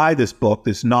people buy this book,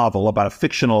 this novel about a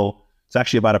fictional, it's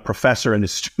actually about a professor and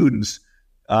his students,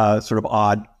 sort of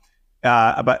odd,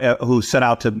 who set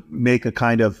out to make a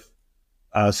kind of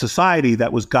society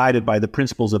that was guided by the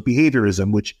principles of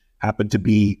behaviorism, which happened to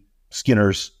be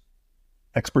Skinner's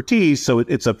expertise. So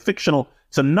it's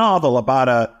a novel about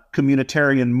a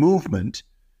communitarian movement,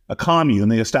 a commune,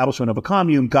 the establishment of a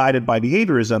commune guided by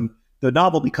behaviorism. The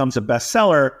novel becomes a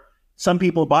bestseller. Some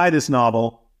people buy this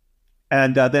novel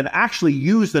and then actually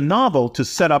use the novel to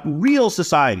set up real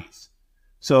societies.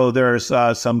 So there's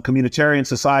some communitarian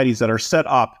societies that are set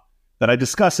up that I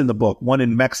discuss in the book, one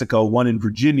in Mexico, one in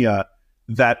Virginia,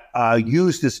 that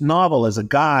use this novel as a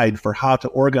guide for how to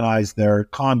organize their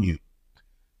commune.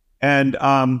 And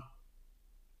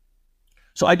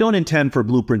so I don't intend for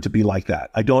Blueprint to be like that.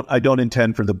 I don't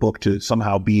intend for the book to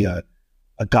somehow be a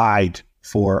guide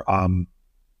for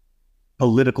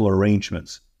political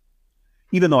arrangements,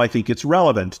 even though I think it's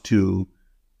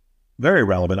very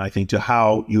relevant, I think, to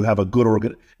how you have a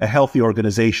healthy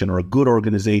organization or a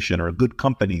good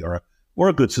company or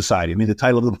a good society. I mean, the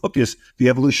title of the book is The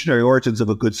Evolutionary Origins of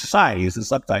a Good Society is the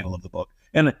subtitle of the book.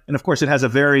 And of course, it has a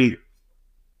very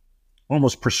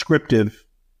almost prescriptive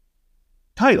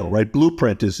title, right?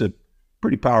 Blueprint is a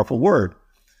pretty powerful word.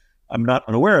 I'm not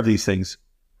unaware of these things.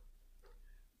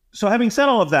 So having said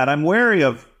all of that, I'm wary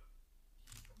of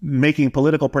making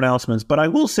political pronouncements, but I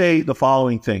will say the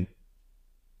following thing.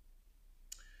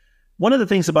 One of the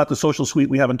things about the social suite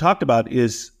we haven't talked about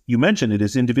is, you mentioned it,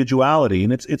 is individuality.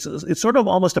 And it's sort of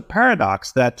almost a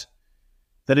paradox that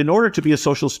in order to be a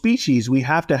social species, we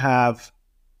have to have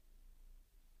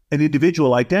an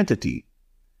individual identity.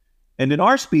 And in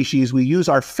our species, we use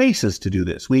our faces to do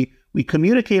this. We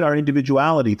communicate our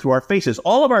individuality through our faces.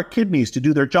 All of our kidneys to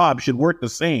do their job should work the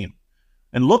same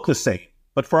and look the same.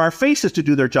 But for our faces to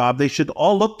do their job, they should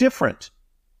all look different.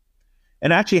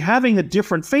 And actually having a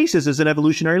different faces is an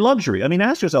evolutionary luxury. I mean,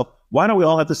 ask yourself, why don't we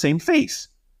all have the same face?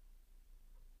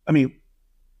 I mean,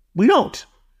 we don't.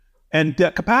 And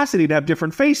the capacity to have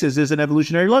different faces is an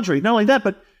evolutionary luxury. Not only that,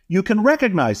 but you can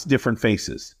recognize different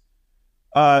faces.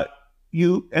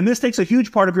 And this takes a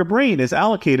huge part of your brain is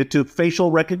allocated to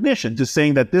facial recognition, to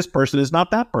saying that this person is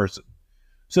not that person.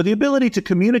 So the ability to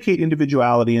communicate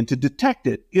individuality and to detect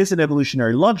it is an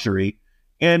evolutionary luxury,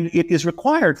 and it is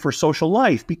required for social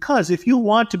life, because if you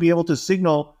want to be able to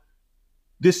signal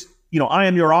this, I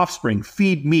am your offspring,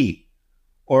 feed me,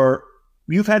 or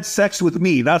you've had sex with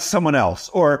me, not someone else,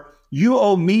 or you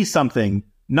owe me something,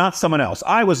 not someone else.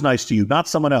 I was nice to you, not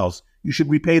someone else. You should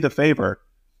repay the favor.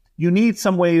 You need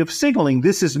some way of signaling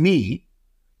this is me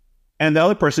and the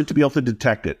other person to be able to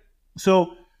detect it.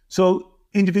 So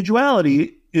individual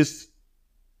identity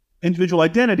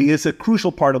is a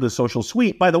crucial part of the social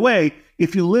suite. By the way,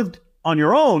 if you lived on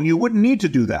your own, you wouldn't need to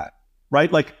do that,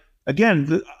 right? Like,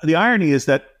 again, the irony is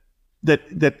that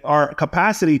our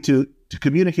capacity to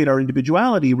communicate our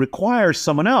individuality requires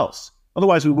someone else.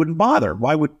 Otherwise, we wouldn't bother.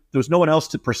 There's no one else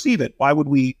to perceive it. Why would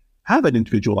we have an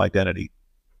individual identity?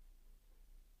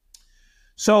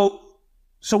 So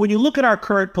when you look at our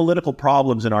current political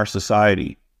problems in our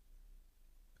society,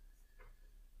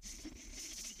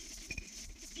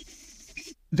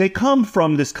 they come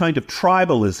from this kind of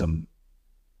tribalism.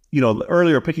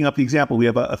 Earlier, picking up the example, we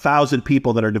have 1,000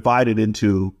 people that are divided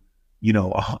into,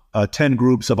 10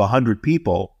 groups of 100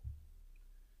 people,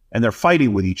 and they're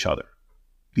fighting with each other,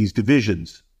 these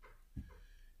divisions.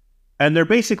 And there are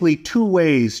basically two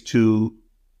ways to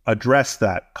address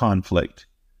that conflict,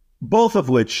 both of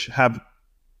which have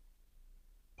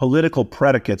political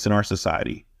predicates in our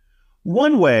society.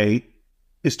 One way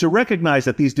is to recognize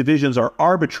that these divisions are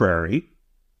arbitrary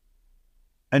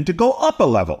and to go up a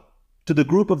level to the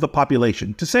group of the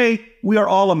population, to say we are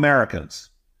all Americans.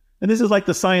 And this is like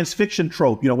the science fiction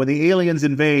trope, when the aliens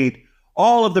invade,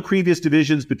 all of the previous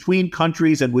divisions between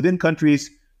countries and within countries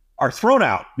are thrown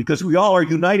out because we all are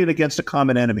united against a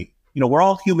common enemy. We're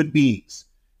all human beings.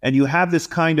 And you have this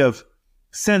kind of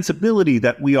sensibility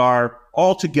that we are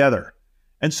all together.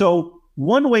 And so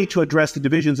one way to address the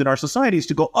divisions in our society is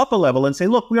to go up a level and say,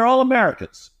 look, we are all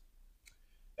Americans.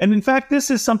 And in fact,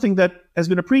 this is something that has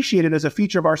been appreciated as a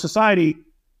feature of our society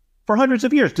for hundreds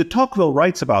of years. De Tocqueville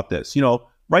writes about this,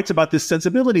 writes about this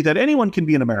sensibility that anyone can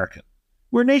be an American.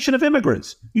 We're a nation of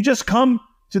immigrants. You just come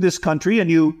to this country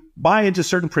and you buy into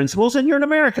certain principles and you're an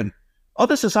American.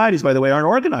 Other societies, by the way, aren't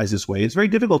organized this way. It's very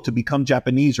difficult to become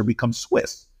Japanese or become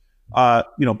Swiss,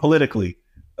 politically.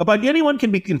 But anyone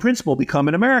can, in principle, become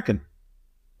an American.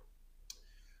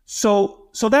 So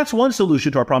that's one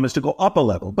solution to our problem, is to go up a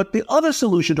level. But the other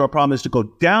solution to our problem is to go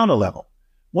down a level.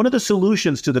 One of the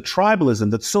solutions to the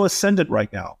tribalism that's so ascendant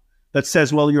right now, that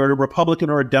says, well, you're a Republican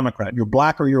or a Democrat, you're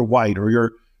black or you're white, or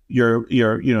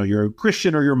you're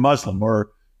Christian or you're Muslim,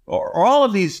 or all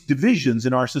of these divisions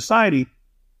in our society,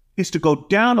 is to go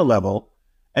down a level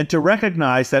and to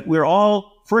recognize that we're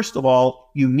all, first of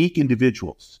all, unique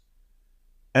individuals,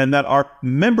 and that our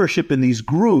membership in these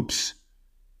groups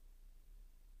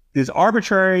is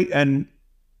arbitrary and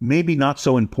maybe not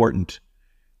so important.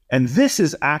 And this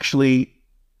is actually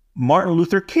Martin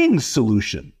Luther King's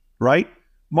solution, right?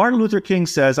 Martin Luther King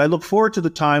says, I look forward to the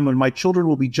time when my children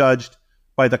will be judged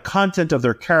by the content of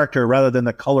their character rather than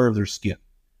the color of their skin.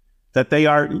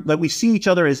 That we see each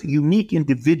other as unique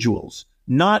individuals,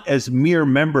 not as mere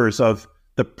members of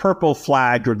the purple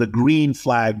flagged or the green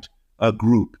flagged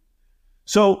group.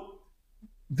 So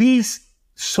these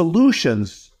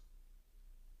solutions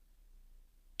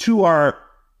to our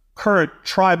current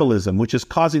tribalism, which is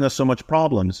causing us so much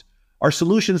problems, are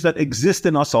solutions that exist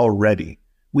in us already.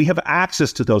 We have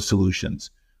access to those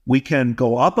solutions. We can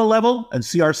go up a level and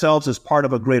see ourselves as part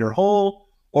of a greater whole,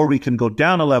 or we can go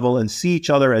down a level and see each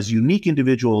other as unique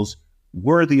individuals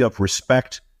worthy of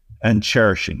respect and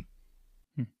cherishing.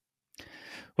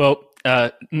 Well,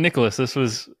 Nicholas, this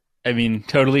was,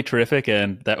 totally terrific.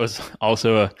 And that was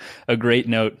also a great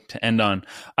note to end on.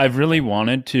 I've really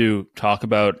wanted to talk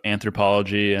about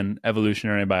anthropology and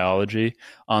evolutionary biology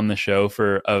on the show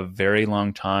for a very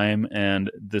long time. And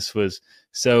this was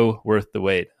so worth the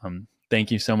wait.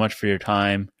 Thank you so much for your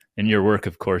time and your work,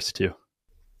 of course, too.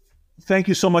 Thank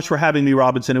you so much for having me,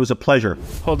 Robinson. It was a pleasure.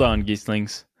 Hold on,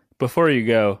 Geeslings. Before you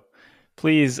go,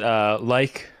 please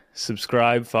like,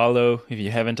 subscribe, follow if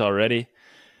you haven't already.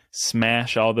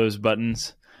 Smash all those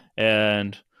buttons.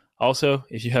 And Also,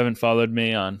 if you haven't followed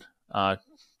me on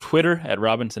Twitter at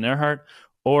Robinson Earhart,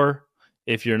 or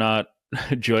if you're not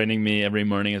joining me every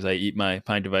morning as I eat my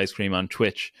pint of ice cream on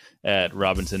Twitch at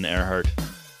Robinson Earhart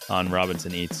on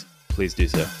Robinson Eats, please do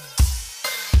so.